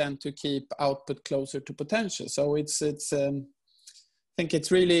help them to keep output closer to potential. So I think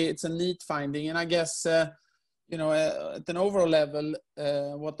it's a neat finding. And I guess, at an overall level,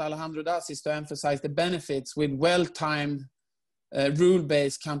 what Alejandro does is to emphasize the benefits with well-timed,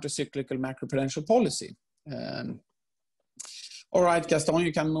 rule-based countercyclical macroprudential policy. All right, Gaston,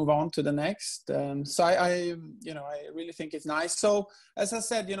 you can move on to the next. So I really think it's nice. So as I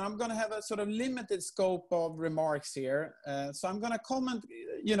said, I'm going to have a sort of limited scope of remarks here. So I'm going to comment,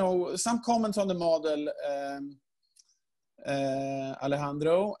 some comments on the model,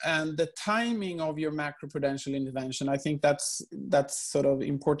 Alejandro, and the timing of your macroprudential intervention. I think that's sort of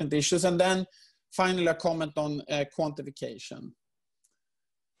important issues. And then finally, a comment on quantification.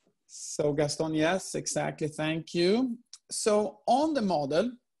 So Gaston, yes, exactly. Thank you. So on the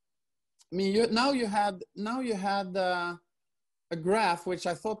model, I mean, now you had a graph which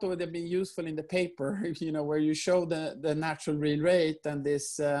I thought would have been useful in the paper, you know, where you show the natural real rate and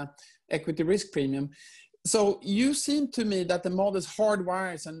this equity risk premium. So you seem to me that the model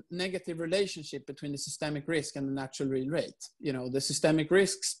hardwires a negative relationship between the systemic risk and the natural real rate. You know, the systemic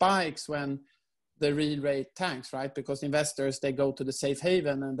risk spikes when the real rate tanks, right? Because investors, they go to the safe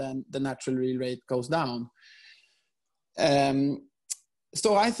haven and then the natural real rate goes down.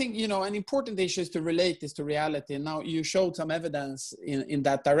 So I think, you know, an important issue is to relate this to reality. And now you showed some evidence in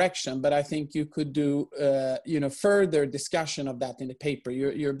that direction, but I think you could do, you know, further discussion of that in the paper.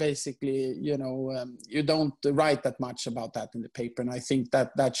 You're basically, you know, you don't write that much about that in the paper. And I think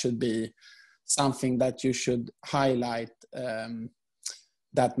that that should be something that you should highlight,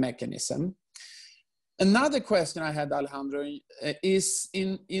 that mechanism. Another question I had, Alejandro, is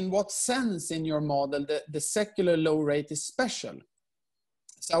in what sense in your model the secular low rate is special?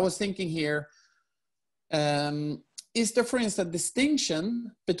 So I was thinking here, is there, for instance, a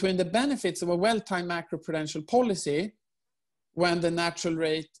distinction between the benefits of a well-timed macro-prudential policy when the natural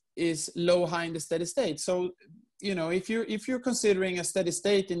rate is low, high in the steady state? So, you know, if you're considering a steady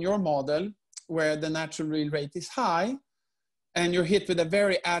state in your model where the natural real rate is high and you're hit with a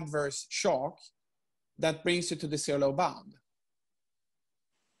very adverse shock that brings you to the zero low bound,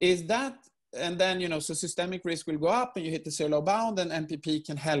 is that, and then, you know, so systemic risk will go up and you hit the zero low bound and MPP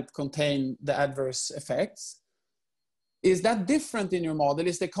can help contain the adverse effects. Is that different in your model?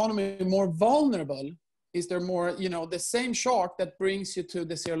 Is the economy more vulnerable? Is there more, you know, the same shock that brings you to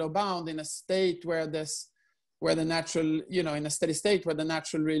the zero low bound in a state where where the natural, you know, in a steady state where the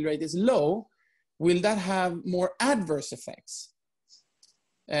natural real rate is low, will that have more adverse effects?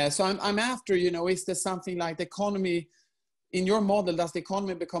 So I'm after, you know, is there something like the economy, in your model, does the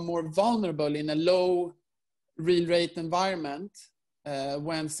economy become more vulnerable in a low real rate environment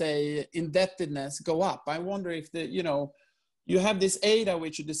when, say, indebtedness go up? I wonder if you know, you have this ADA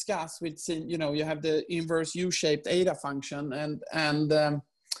which you discussed, which, you know, you have the inverse U-shaped ADA function, and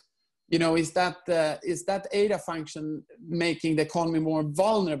you know, is that ADA function making the economy more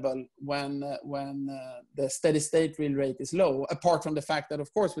vulnerable when the steady state real rate is low? Apart from the fact that,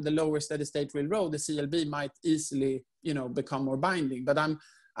 of course, with the lower steady state real rate, the CLB might easily, you know, become more binding. But I'm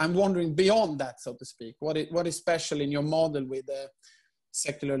wondering beyond that, so to speak, what is special in your model with the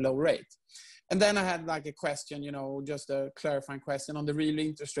secular low rate? And then I had like a question, you know, just a clarifying question on the real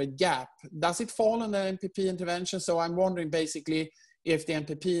interest rate gap. Does it fall on the MPP intervention? So I'm wondering basically, if the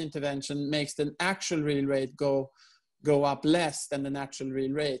MPP intervention makes the actual real rate go up less than the natural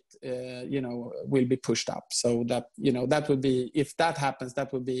real rate, you know, will be pushed up. So that, you know, that would be, if that happens,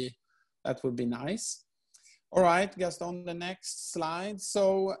 that would be nice. All right, Gaston, the next slide.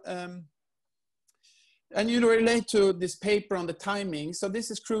 So, and you relate to this paper on the timing. So this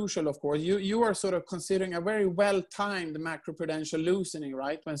is crucial, of course. You are sort of considering a very well-timed macro-prudential loosening,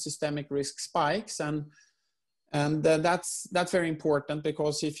 right, when systemic risk spikes. And that's very important,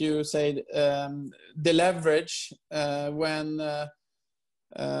 because if you say the leverage when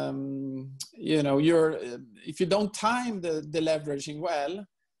you know, if you don't time the leveraging well,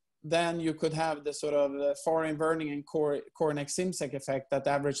 then you could have the sort of foreign burning and Korneck-Simsek effect, that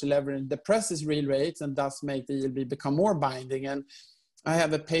average leverage depresses real rates and thus make the ELB become more binding. And I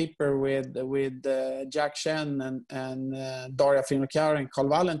have a paper with Jack Chen and Daria Finocchiaro and Carl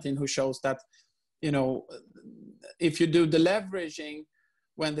Valentin, who shows that, you know, if you do the leveraging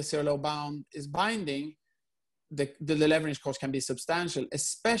when the zero low bound is binding, the leverage cost can be substantial,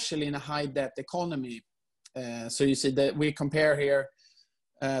 especially in a high debt economy. So you see that we compare here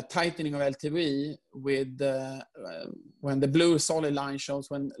tightening of LTV with when the blue solid line shows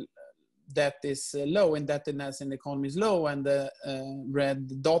when debt is low, indebtedness in the economy is low, and the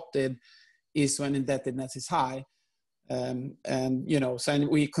red dotted is when indebtedness is high. And, you know, so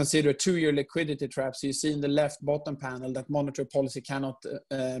we consider 2-year liquidity traps. You see in the left bottom panel that monetary policy cannot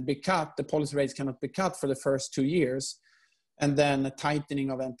be cut. The policy rates cannot be cut for the first 2 years. And then a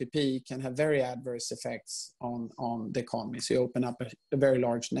tightening of MPP can have very adverse effects on the economy. So you open up a very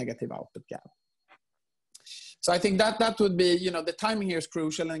large negative output gap. So I think that would be, you know, the timing here is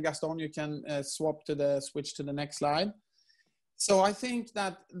crucial. And Gaston, you can switch to the next slide. So I think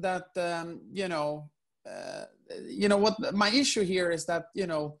that you know, what my issue here is that, you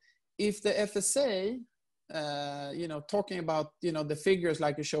know, if the FSA, you know, talking about, you know, the figures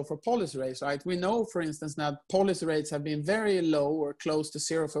like you show for policy rates, right? We know, for instance, that policy rates have been very low or close to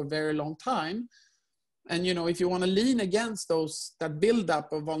zero for a very long time. And, you know, if you want to lean against that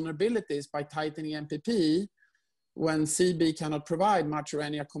buildup of vulnerabilities by tightening MPP, when CB cannot provide much or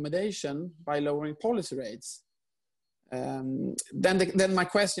any accommodation by lowering policy rates, then my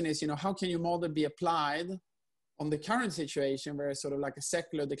question is, you know, how can your model be applied on the current situation where sort of like a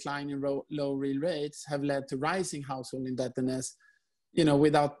secular decline in low real rates have led to rising household indebtedness, you know,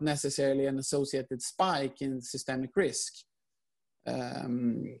 without necessarily an associated spike in systemic risk?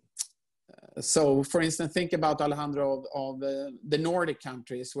 So, for instance, think about, Alejandro, of the Nordic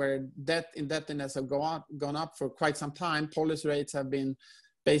countries where indebtedness have gone up for quite some time. Policy rates have been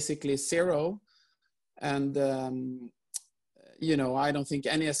basically zero. And, you know, I don't think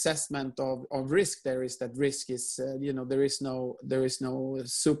any assessment of risk there is that risk is, you know, there is no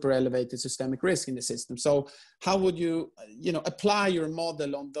super elevated systemic risk in the system. So how would you, you know, apply your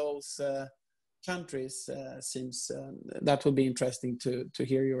model on those countries? Seems that would be interesting to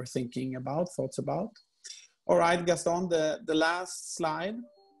hear your thoughts about. All right, Gaston, the last slide.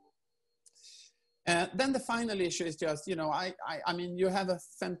 Then the final issue is just, you know, I mean, you have a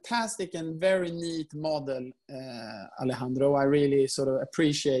fantastic and very neat model, Alejandro. I really sort of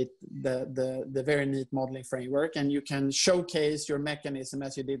appreciate the very neat modeling framework, and you can showcase your mechanism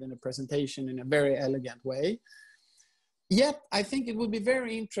as you did in the presentation in a very elegant way. Yet, I think it would be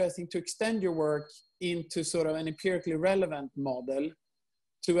very interesting to extend your work into sort of an empirically relevant model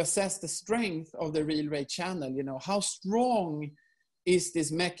to assess the strength of the real rate channel. You know, how strong is this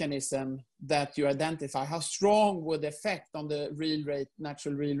mechanism that you identify? How strong would the effect on the real rate,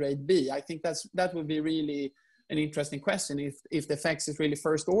 natural real rate be? I think that would be really an interesting question. If the effects is really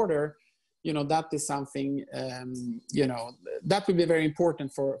first order, you know, that is something, you know, that would be very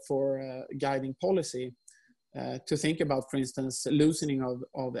important for guiding policy. To think about, for instance, loosening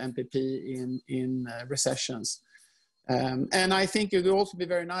of MPP in recessions. And I think it would also be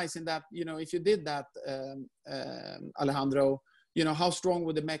very nice in that, you know, if you did that, Alejandro, you know, how strong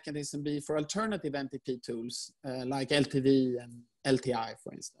would the mechanism be for alternative MPP tools like LTV and LTI,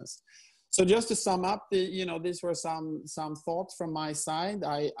 for instance? So just to sum up, you know, these were some thoughts from my side.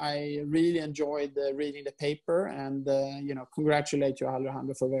 I really enjoyed reading the paper, and, you know, congratulate you,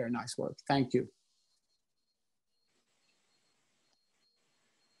 Alejandro, for very nice work. Thank you.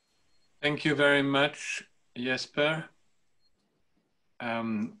 Thank you very much, Jesper.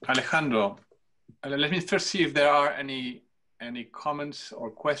 Alejandro, let me first see if there are any comments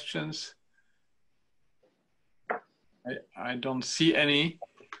or questions. I don't see any.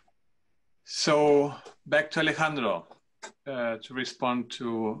 So back to Alejandro to respond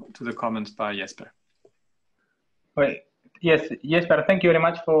to the comments by Jesper. Well, yes, Jesper, thank you very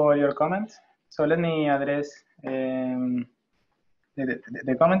much for your comments. So let me address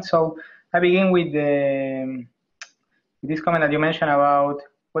the comments. So I begin with this comment that you mentioned about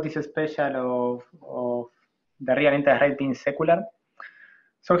what is special of the real interest rate being secular.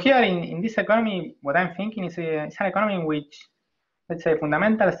 So here in this economy, what I'm thinking is it's an economy in which, let's say,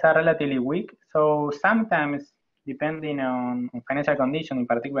 fundamentals are relatively weak. So sometimes, depending on financial conditions, in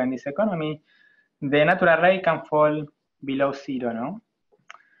particular in this economy, the natural rate can fall below zero, no?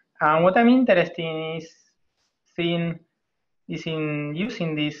 And what I'm interested in is in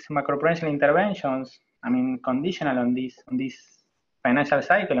using these macroprudential interventions, I mean, conditional on this financial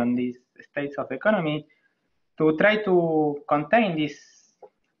cycle, on these states of the economy, to try to contain this,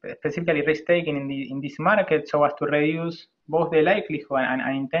 specifically risk taking in this market, so as to reduce both the likelihood and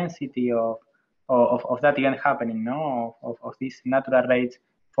intensity of that event happening, no? Of these natural rates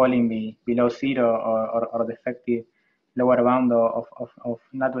falling below zero, or the effective lower bound of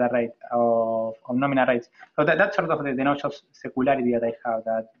natural rate, of nominal rates. So that's sort of the notion of secularity that I have,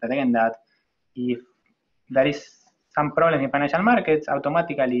 that again, that if there is some problem in financial markets,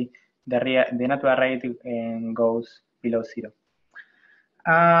 automatically the natural rate goes below zero.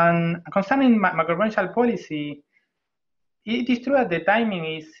 And concerning macroprudential policy, it is true that the timing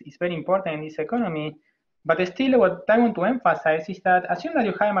is very important in this economy, but still what I want to emphasize is that assume that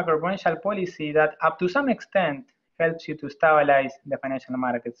you have a macroprudential policy that up to some extent helps you to stabilize the financial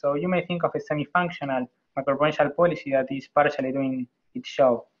market. So you may think of a semi-functional macroprudential policy that is partially doing its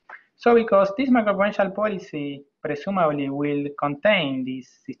job. So because this macroprudential policy presumably will contain this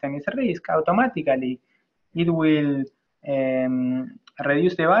systemic risk, automatically it will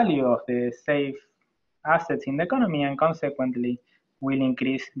reduce the value of the safe assets in the economy, and consequently will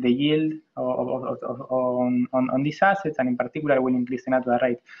increase the yield on these assets, and in particular will increase the natural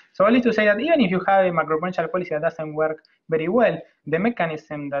rate. So all is to say that even if you have a macroprudential policy that doesn't work very well, the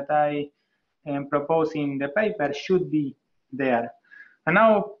mechanism that I propose in the paper should be there. And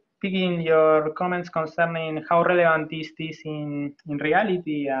now picking your comments concerning how relevant is this in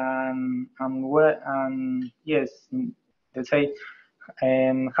reality, and yes, let's say,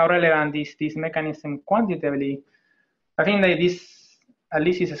 how relevant is this mechanism quantitatively. I think that this at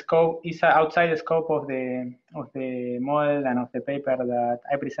least is outside the scope of the model and of the paper that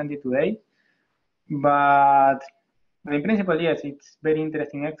I presented today. But in principle, yes, it's very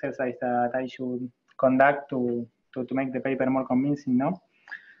interesting exercise that I should conduct to make the paper more convincing, no?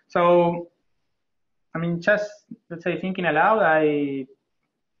 So, I mean, just, let's say, thinking aloud, I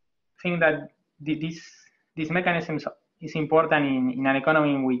think that this mechanism is important in an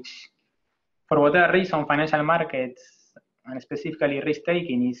economy in which, for whatever reason, financial markets, and specifically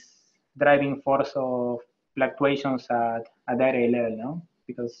risk-taking, is driving force of fluctuations at area level, no?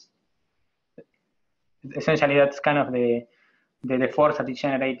 Because essentially that's kind of the force that is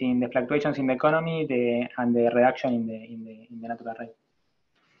generating the fluctuations in the economy and the reduction in the natural rate.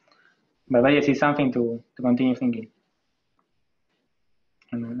 But yes, it's something to continue thinking.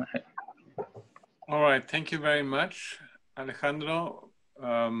 All right, thank you very much, Alejandro.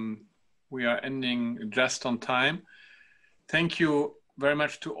 We are ending just on time. Thank you very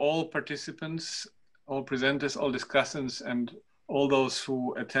much to all participants, all presenters, all discussants, and all those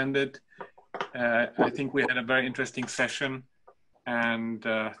who attended. I think we had a very interesting session, and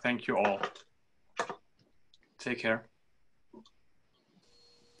thank you all. Take care.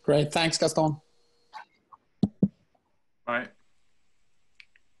 Great, thanks, Gaston. Bye.